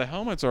 pieces? Yeah, the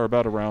helmets are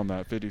about around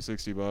that,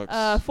 $50-$60.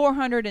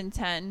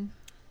 410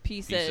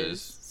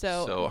 pieces.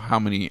 So, how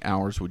many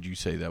hours would you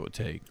say that would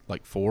take?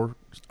 Like 4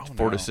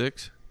 no. to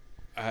 6?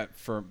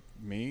 For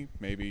me,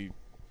 maybe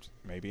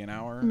an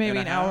hour. maybe and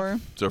a an half. hour.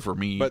 So for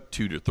me, But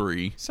 2 to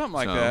 3. Something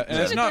like So, that. And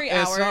yeah. it's 2 to not 3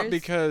 it's not hours.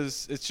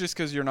 because it's just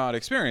because you're not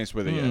experienced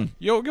with it Mm.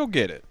 yet. You'll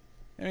get it.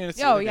 I mean,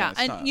 it's Oh again, yeah, it's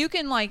and not- you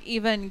can like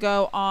even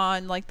go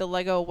on like the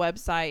Lego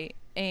website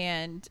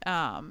and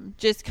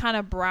just kind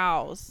of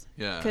browse.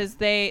 Yeah. Because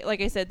they,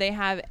 like I said, they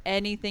have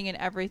anything and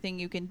everything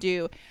you can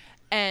do.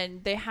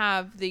 And they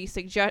have the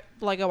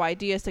Lego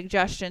idea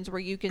suggestions where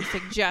you can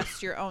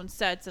suggest your own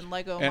sets, and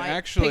Lego and might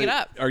actually, pick it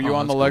up. are you Oh,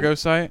 on the that's Lego cool.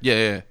 site?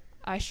 Yeah.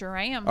 I sure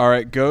am. All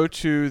right, go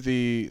to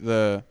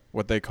the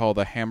what they call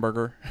the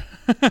hamburger.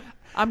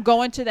 I'm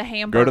going to the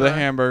hamburger. Go to the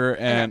hamburger,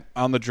 and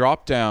on the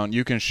drop down,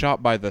 you can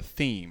shop by the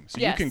theme. So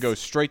Yes. you can go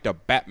straight to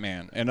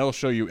Batman, and it'll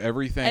show you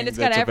everything And it's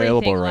got that's available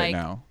everything, right like,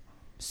 now.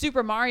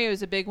 Super Mario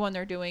is a big one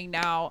they're doing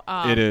now.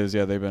 It is,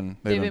 yeah. They've been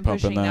pumping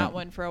pushing that. that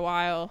one for a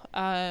while.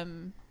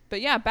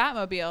 But yeah,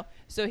 Batmobile.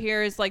 So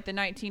here's like the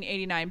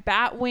 1989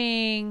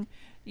 Batwing.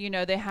 You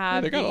know, they Yeah,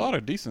 have they got the a lot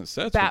of decent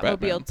sets for Batmobile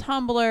Batman.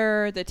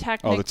 Tumbler, the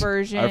Technic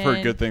version. I've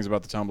heard good things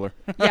about the Tumbler.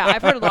 Yeah,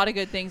 I've heard a lot of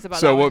good things about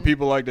So that what one.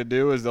 people like to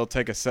do is they'll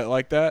take a set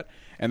like that,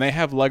 and they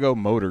have Lego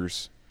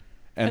motors,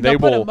 and they'll they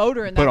put a will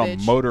motor in put that a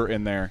bitch. motor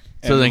in there,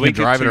 So and they can link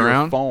drive to it your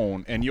around?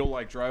 phone, and you'll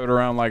like drive it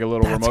around like a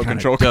little That's remote kinda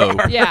control dope.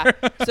 car. Yeah.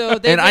 So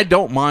they And I did-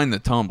 don't mind the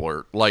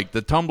tumbler. Like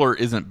the tumbler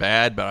isn't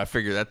bad, but I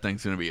figure that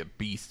thing's going to be a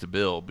beast to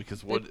build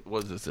because what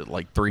is this at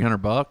like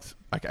 $300?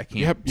 I can't.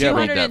 Yep. Yeah, Yeah,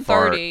 read that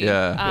far. 230.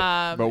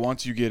 Yeah. But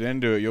once you get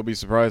into it, you'll be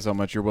surprised how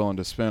much you're willing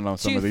to spend on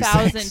some of these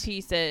 2,000 things.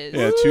 pieces.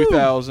 Yeah,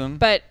 2,000.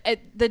 But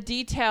the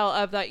detail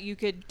of that, you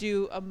could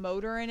do a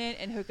motor in it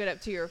and hook it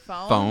up to your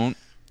phone. Phone.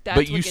 That's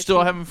But what you gets still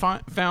me. haven't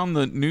found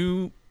the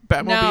new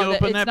Batmobile. No,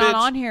 Open it's that not bitch?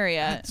 on here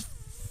yet. That's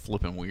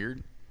flipping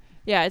weird.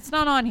 Yeah, it's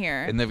not on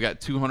here. And they've got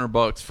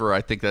 $200 for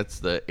I think that's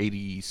the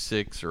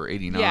 86 or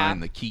 89, Yeah.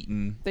 the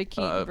Keaton. The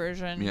Keaton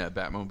version. Yeah,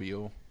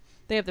 Batmobile.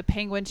 They have the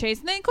Penguin Chase,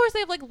 and then of course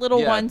they have like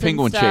little yeah, ones.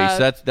 Penguin and stuff.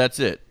 Chase. That's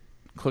it.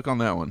 Click on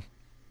that one.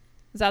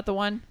 Is that the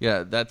one?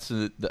 Yeah, that's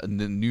the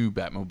new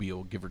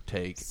Batmobile, give or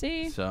take.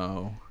 See?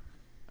 So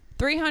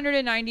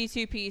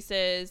 392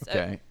 pieces.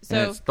 okay, So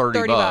and it's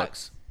 30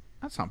 bucks.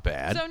 That's not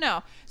bad. So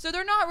no. So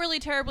they're not really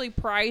terribly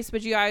priced,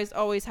 but you guys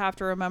always have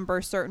to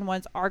remember certain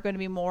ones are going to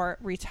be more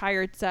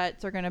retired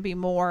sets, are going to be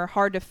more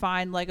hard to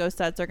find. Lego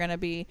sets are going to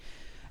be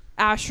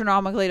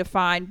astronomically to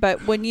find.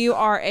 But when you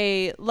are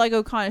a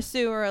Lego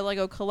connoisseur, a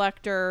Lego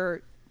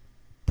collector,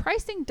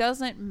 pricing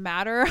doesn't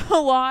matter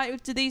a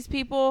lot to these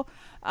people.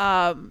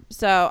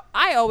 So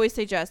I always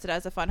suggest it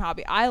as a fun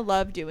hobby. I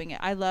love doing it.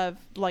 I love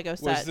Lego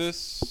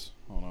sets.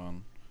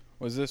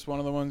 Was this one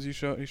of the ones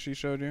she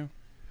showed you?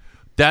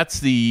 That's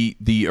the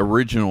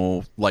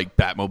original like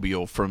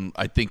Batmobile from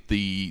I think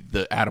the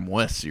Adam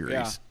West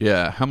series.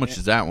 Yeah. How much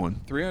is that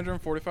one?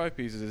 345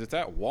 pieces. It's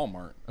at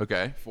Walmart.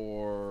 Okay.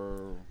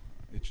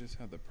 It just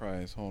had the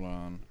price. Hold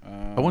on.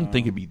 I wouldn't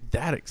think it'd be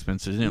that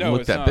expensive. It didn't no,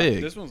 look it's that not.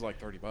 big. This one's like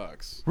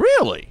 $30.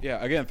 Really?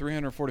 Yeah. Again,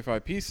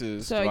 345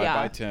 pieces. So, divided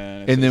yeah. by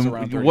 10. And then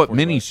around 30, what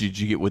 40 minis bucks. did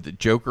you get with it?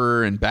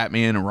 Joker and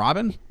Batman and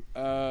Robin?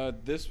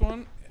 This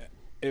one,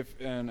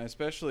 and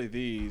especially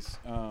these,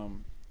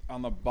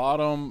 on the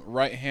bottom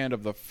right hand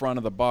of the front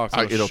of the box,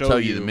 It'll show tell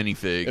you the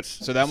minifigs.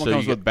 So that one So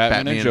comes you with get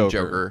Batman, Batman and and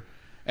Joker. Joker.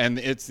 And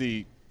it's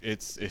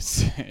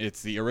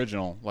the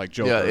original like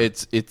Joker. Yeah,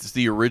 it's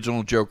the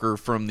original Joker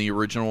from the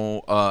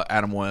original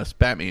Adam West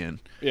Batman.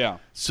 Yeah.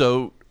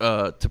 So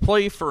to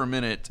play for a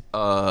minute,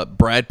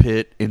 Brad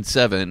Pitt in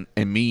Seven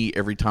and me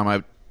every time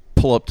I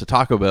pull up to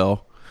Taco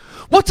Bell.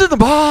 What's in the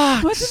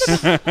box? What's in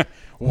the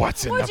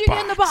What's in What'd the you box?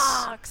 get in the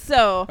box?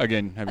 So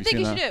Again, have I you think seen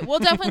you that? should do it. We'll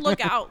definitely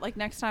look out like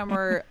next time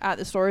we're at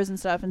the stores and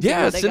stuff and see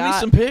Yeah, what they send me got.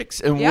 some pics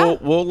and Yeah.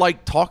 we'll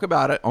like talk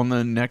about it on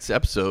the next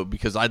episode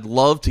because I'd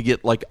love to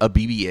get like a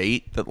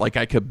BB-8 that like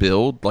I could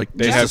build like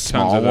They just have a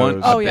small tons of one.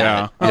 those. Oh,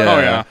 yeah. Oh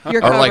yeah.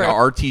 You're or like a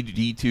covered.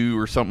 RTD2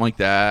 or something like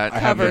that. I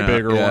have the Covered.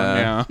 bigger one.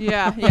 Yeah.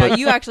 Yeah.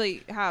 You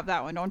actually have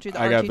that one, don't you?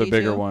 The I got the RTD2?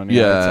 bigger one.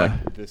 Yeah.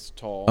 It's like this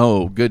tall.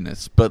 Oh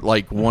goodness! But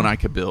like one I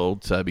could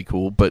build, so that'd be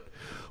cool. But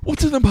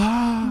what's in the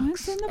box?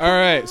 What's in the All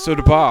right, so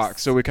the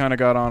box. So we kind of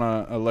got on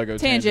a Lego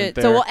tangent.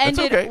 there. So we'll end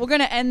That's it. okay. We're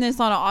gonna end this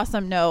on an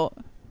awesome note.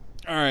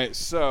 All right,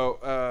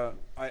 so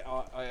I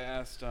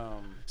asked.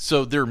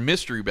 So they're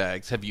mystery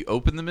bags. Have you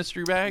opened the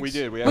mystery bags? We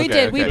did. We Okay,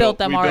 did. We okay. built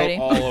them already.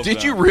 all of Did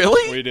them. you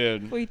really? We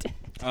did. We did.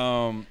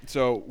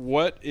 So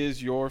what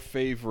is your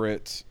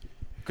favorite?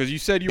 Because you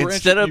said you were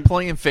Instead of you-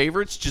 playing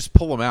favorites, just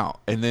pull them out,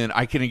 and then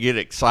I can get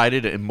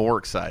excited and more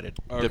excited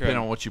Okay. depending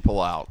on what you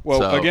pull out. Well,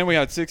 So, again, we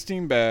had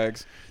 16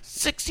 bags.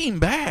 16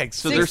 bags.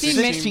 So 16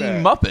 there's 16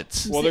 bags.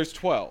 Muppets. Well, there's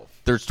 12.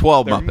 There's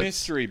 12 They're Muppets.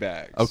 mystery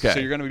bags. Okay. So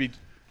you're going to be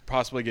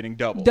possibly getting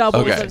doubles.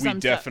 Doubles Okay. of We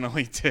some stuff.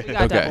 definitely did. We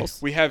got Okay. doubles.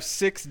 We have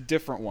 6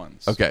 different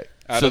ones. Okay.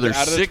 Out So of the- there's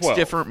out of the 6 12.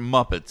 different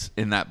Muppets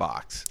in that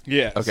box.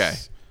 Yes. Okay.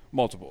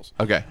 Multiples.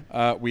 Okay.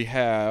 We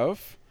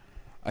have,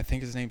 I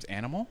think his name's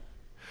Animal.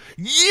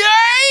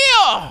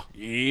 Yeah!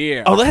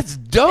 Yeah. Oh, that's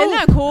dope. Isn't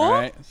that cool?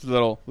 Right. It's a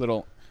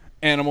little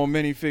animal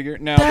minifigure.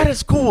 Now That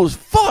is cool as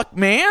fuck,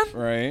 man.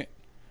 right.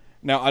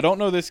 Now I don't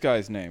know this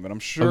guy's name, but I'm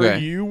sure Okay.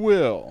 you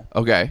will.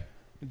 Okay.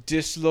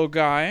 This little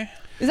guy.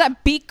 Is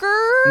that Beaker?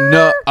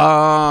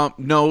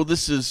 No,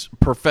 this is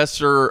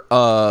Professor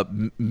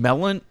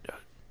Melon.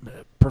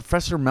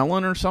 Professor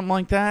Melon or something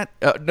like that.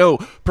 No,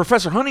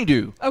 Professor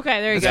Honeydew.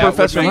 Okay, there you It's go.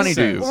 Professor Which makes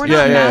Honeydew. sense. We're yeah,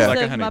 not yeah, massive Like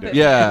a honeydew. Muppet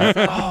yeah.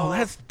 fans. Oh,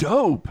 that's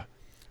dope.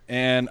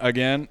 And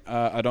again,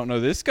 I don't know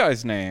this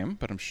guy's name,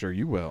 but I'm sure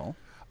you will.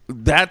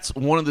 That's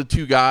one of the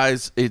two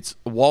guys. It's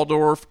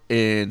Waldorf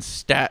and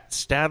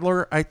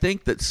Stadler, I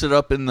think, that sit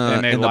up in the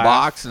And they in the laugh.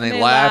 box and they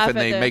They laugh laugh and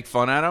at they the- make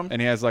fun at him. And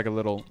he has like a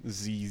little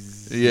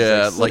Z's.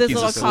 Yeah, With like his he's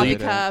little coffee asleep.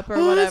 cup or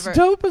Oh, whatever. that's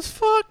dope as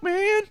fuck,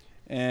 man.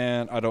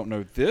 And I don't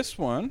know this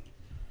one.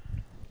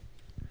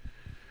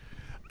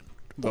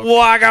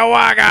 Waka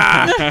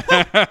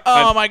waka!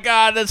 Oh my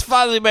God, that's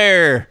Fozzie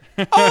Bear.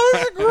 Oh,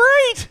 this is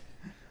great.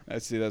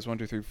 Let's see, that's 1,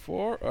 2, 3,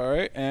 4. All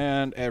right,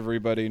 and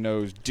everybody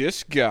knows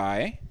this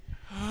guy.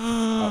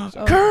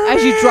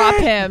 As you drop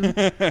him.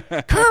 Kermit,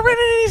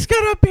 and he's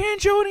got a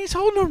banjo and he's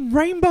holding a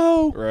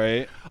rainbow.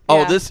 Right.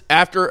 Oh, Yeah. this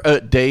after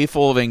a day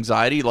full of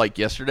anxiety like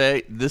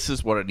yesterday, this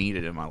is what I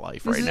needed in my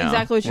life This right is now.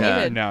 exactly what you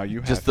needed. Now you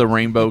have Just the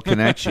rainbow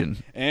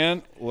connection.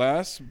 And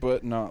last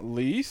but not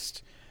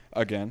least,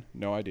 again,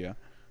 no idea.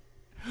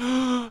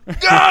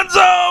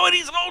 Gonzo, and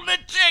he's holding a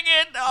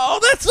chicken. Oh,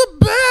 that's the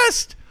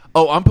best.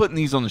 Oh, I'm putting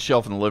these on the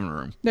shelf in the living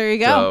room. There you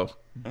go. So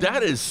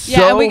that is so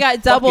Yeah, and we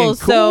got doubles.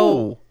 fucking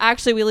cool. So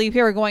actually, we leave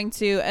here. We're going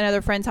to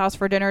another friend's house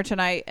for dinner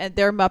tonight, and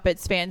they're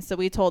Muppets fans. So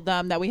we told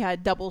them that we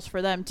had doubles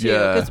for them too.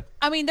 Yeah. 'Cause,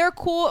 I mean, they're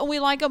cool and we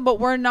like them, but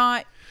we're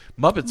not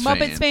Muppets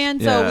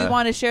fans. Yeah. So we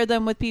want to share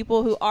them with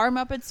people who are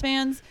Muppets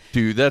fans.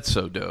 Dude, that's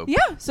so dope. Yeah,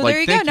 so Like,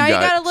 there you go. thank Now you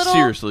guys. got a little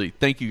Seriously,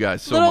 thank you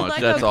guys so little much.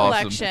 Lego That's awesome.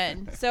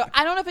 collection. So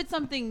I don't know if it's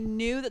something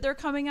new that they're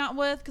coming out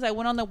with because I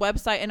went on the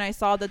website and I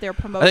saw that they're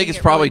promoting. I think it's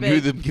it probably really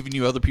new big. them giving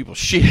you other people's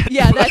shit.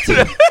 Yeah, that's.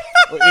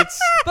 It's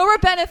But we're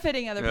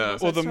benefiting other Yeah. people.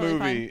 So well, it's the really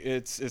movie.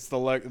 fun. It's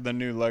the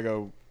new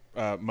Lego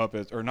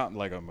Muppets, or not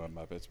Lego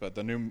Muppets, but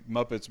the new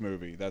Muppets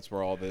movie. That's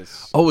where all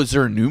this. Oh, is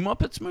there a new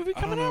Muppets movie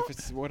I don't coming know out? if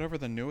it's whatever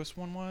the newest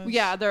one was.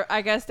 Yeah,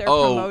 I guess they're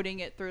Oh. promoting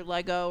it through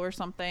Lego or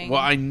something. Well,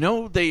 I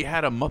know they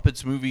had a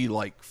Muppets movie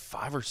like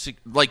 5 or 6.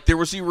 Like there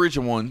was the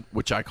original one,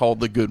 which I called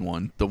the good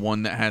one, the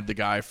one that had the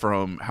guy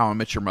from How I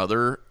Met Your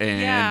Mother,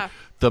 and Yeah.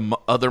 the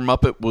other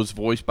Muppet was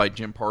voiced by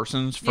Jim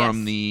Parsons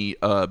from Yes.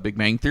 the Big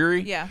Bang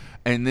Theory. Yeah.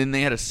 And then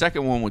they had a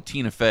second one with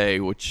Tina Fey,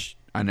 which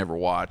I never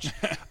watched.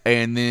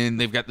 And then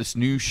they've got this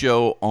new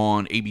show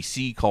on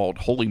ABC called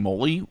Holy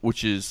Moly,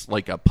 which is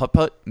like a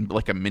putt-putt,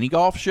 like a mini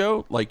golf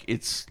show. Like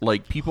it's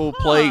like people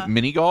play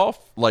mini golf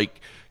like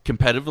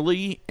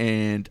competitively,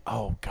 and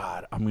oh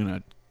god, I'm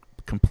gonna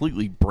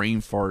completely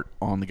brain fart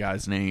on the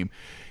guy's name.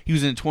 He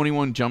was in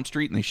 21 Jump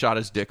Street, and they shot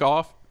his dick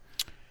off.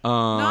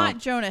 Not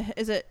Jonah,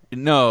 is it?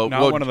 No,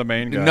 not one of the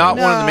main guys. Not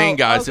one of the No, main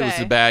guys. It was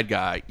okay. the bad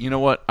guy. You know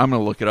what? I'm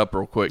gonna look it up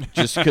real quick,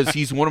 just because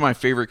he's one of my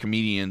favorite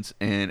comedians,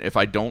 and if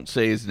I don't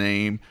say his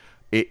name,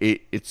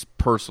 it's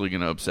personally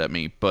gonna upset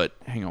me. But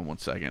hang on one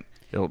second.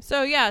 With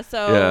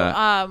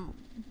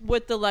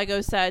the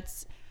Lego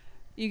sets,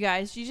 you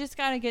guys, you just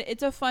gotta get.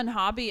 It's a fun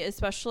hobby,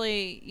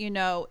 especially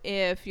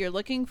if you're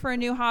looking for a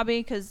new hobby.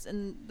 Because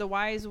in the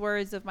wise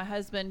words of my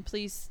husband,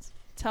 please.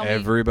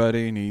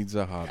 Everybody needs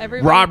a hobby.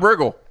 Rob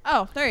Riggle.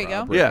 Oh, there you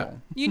go. Riggle. Yeah.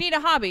 You need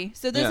a hobby.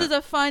 So this is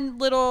a fun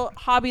little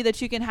hobby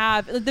that you can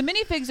have. The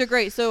minifigs are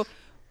great. So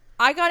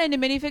I got into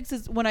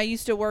minifigs when I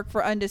used to work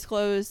for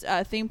Undisclosed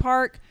Theme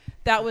Park.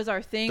 That was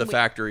our thing. The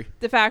factory.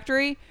 The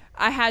factory.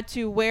 I had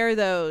to wear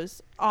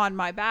those on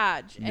my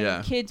badge,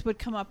 and kids would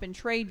come up and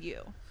trade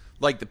you.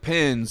 Like the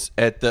pins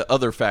at the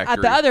other factory.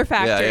 At the other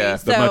factory. Yeah.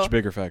 So the much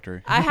bigger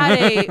factory. I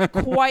had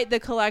quite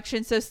the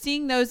collection. So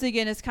seeing those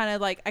again is kind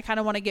of like I kind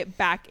of want to get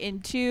back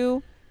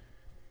into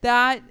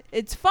that.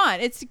 It's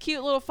fun. It's a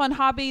cute little fun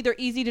hobby. They're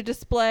easy to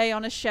display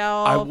on a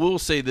shelf. I will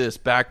say this: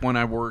 back when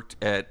I worked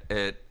at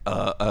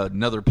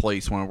another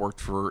place, when I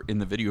worked in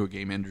the video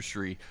game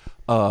industry,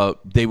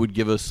 they would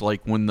give us,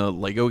 like, when the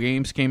Lego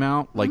games came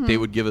out, like they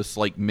would give us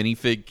like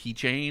minifig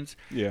keychains.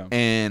 Yeah.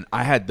 And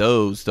I had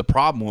those. The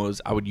problem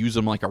was I would use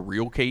them like a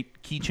real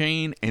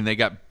keychain, and they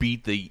got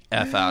beat the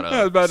F out of. I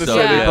was about to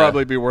say they'd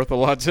probably be worth a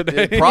lot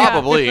today.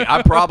 Probably.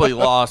 I probably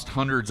lost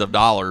hundreds of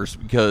dollars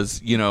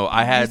because,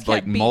 I had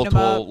like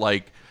multiple,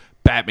 like,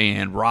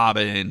 Batman,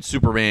 Robin,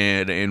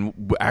 Superman,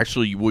 and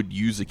actually would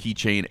use a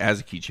keychain as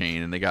a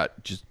keychain, and they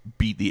got just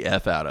beat the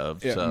F out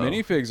of. Yeah, so.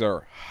 minifigs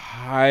are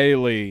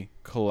highly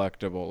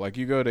collectible. Like,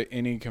 you go to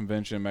any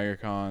convention,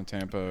 MegaCon,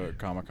 Tampa,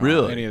 Comic-Con,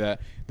 really? Any of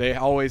that, they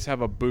always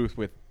have a booth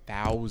with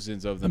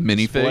thousands of them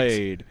minifigs?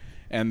 displayed.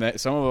 And that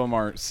some of them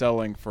are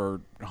selling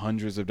for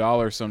hundreds of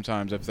dollars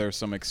sometimes if there's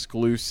some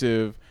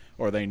exclusive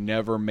or they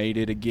never made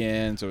it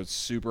again, so it's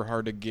super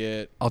hard to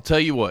get. I'll tell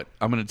you what.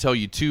 I'm going to tell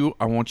you two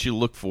I want you to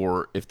look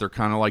for if they're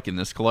kind of like in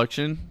this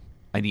collection.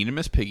 I need a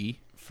Miss Piggy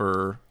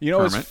for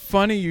Kermit. It's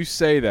funny you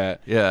say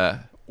that. Yeah.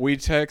 We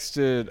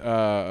texted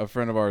a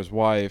friend of ours'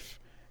 wife,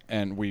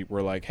 and we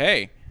were like,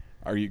 hey,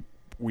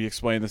 we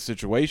explained the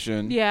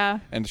situation. Yeah.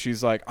 And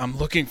she's like, I'm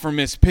looking for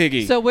Miss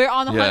Piggy. So we're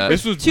on the hunt for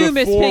This was two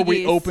Miss before Piggies.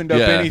 we opened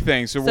up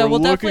anything, so we're we'll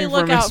looking definitely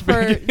look for out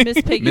for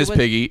Miss Piggy. Miss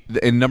Piggy.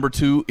 And number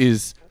two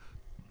is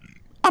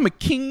I'm a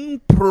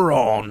King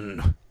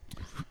Prawn.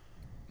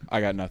 I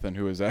got nothing.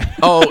 Who is that?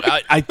 Oh,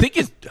 I think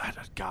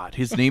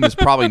his name is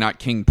probably not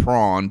King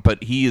Prawn,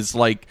 but he is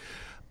like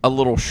a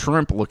little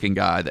shrimp-looking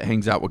guy that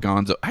hangs out with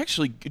Gonzo.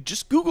 Actually,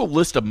 just Google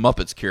list of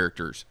Muppets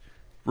characters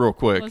real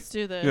quick. Let's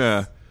do this.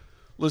 Yeah.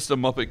 List of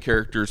Muppet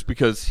characters,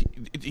 because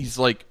he's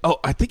like,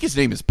 I think his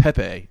name is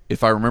Pepe,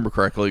 if I remember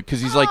correctly,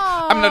 because he's like,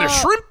 I'm not a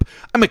shrimp,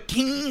 I'm a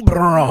King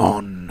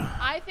Prawn.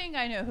 I think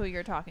I know who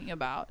you're talking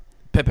about.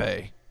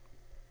 Pepe.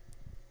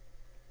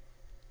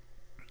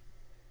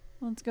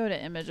 Let's go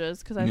to images,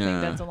 because I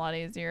think that's a lot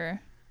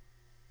easier.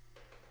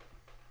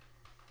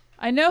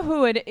 I know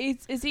who it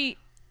is. Is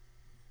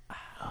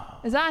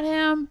that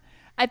him?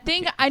 I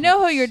think I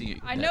know who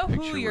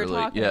you're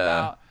talking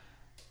about.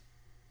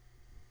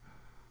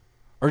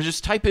 Or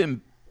just type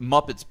in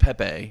Muppets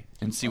Pepe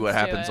and see what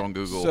happens on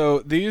Google.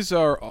 So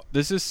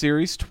this is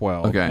series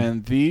 12. Okay.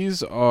 And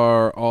these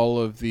are all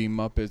of the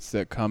Muppets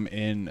that come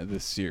in the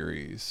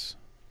series.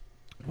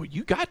 Well,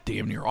 you got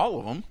damn near all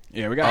of them.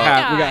 Yeah, we got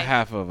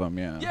half of them,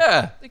 yeah.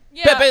 Yeah.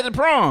 Yeah. Pepe the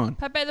Prawn.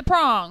 Pepe the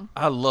Prong.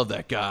 I love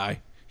that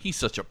guy. He's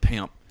such a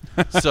pimp.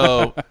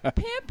 So,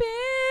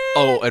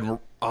 Pimpin'.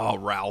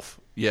 Ralph.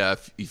 Yeah,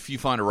 if you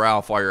find a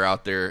Ralph while you're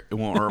out there, it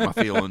won't hurt my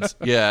feelings.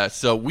 Yeah,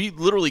 so we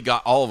literally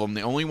got all of them.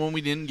 The only one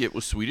we didn't get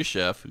was Swedish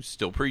Chef, who's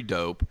still pretty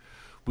dope.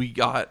 We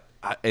got,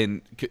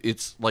 and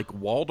it's like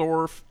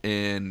Waldorf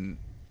and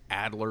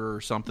Adler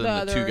or something,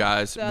 the two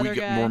guys.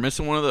 We're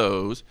missing one of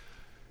those.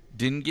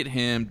 Didn't get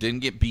him,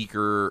 didn't get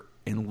Beaker,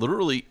 and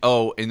literally,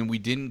 and we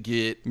didn't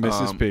get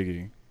Mrs.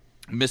 Piggy.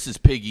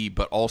 Mrs. Piggy,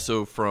 but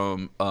also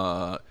from,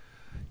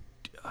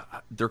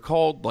 they're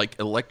called like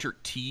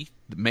Electric Teeth.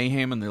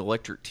 Mayhem and the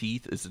Electric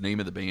Teeth is the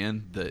name of the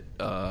band that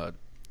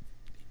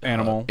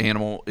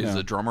Animal is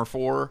the drummer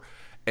for.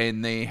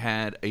 And they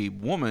had a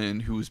woman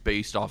who was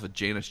based off of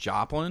Janis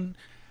Joplin,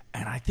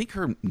 and I think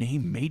her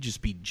name may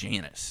just be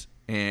Janice.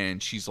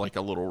 And she's like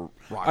a little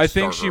rock star. I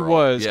think she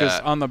was, because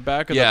on the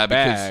back of the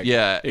bag,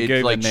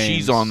 it's like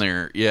she's on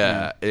there.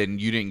 Yeah,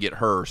 and you didn't get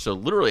her. So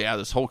literally out of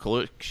this whole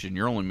collection,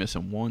 you're only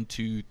missing 1,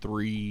 2,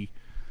 3,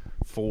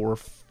 4,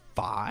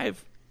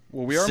 5.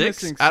 Well, we are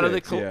six missing out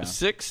six, of the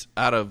 6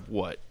 out of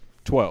what?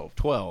 12.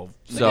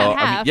 So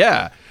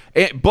I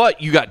mean,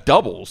 but you got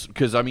doubles,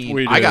 because I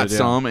mean I got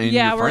some, and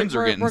your friends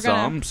are getting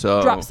some.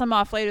 So drop some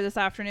off later this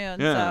afternoon.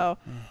 So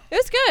it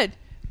was good.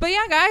 But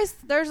yeah, guys,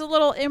 there's a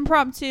little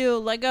impromptu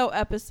Lego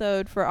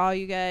episode for all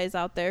you guys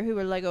out there who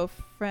are Lego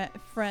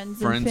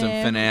friends and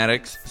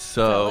fanatics.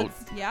 So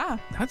yeah,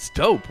 that's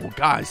dope. Well,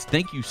 guys,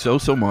 thank you so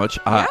much.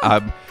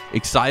 I'm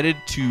excited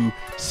to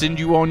send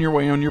you on your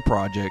way on your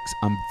projects.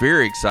 I'm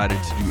very excited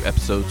to do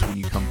episodes when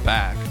you come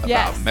back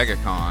about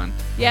MegaCon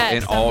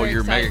and all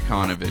your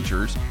MegaCon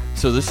adventures.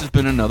 So this has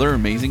been another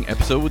amazing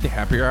episode with the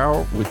Happy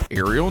Hour with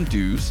Ariel and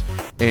Deuce.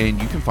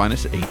 And you can find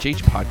us at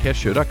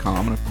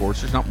hhpodcastshow.com. And of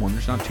course, there's not one,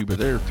 there's not two, but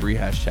there are 3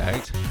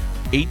 hashtags.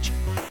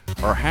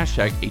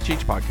 Hashtag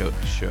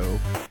HHPodcast Show,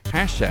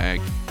 hashtag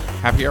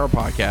Happy Hour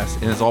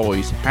Podcast, and as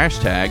always,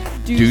 hashtag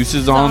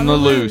Deuces on the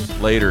Loose.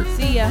 Later.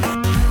 See ya.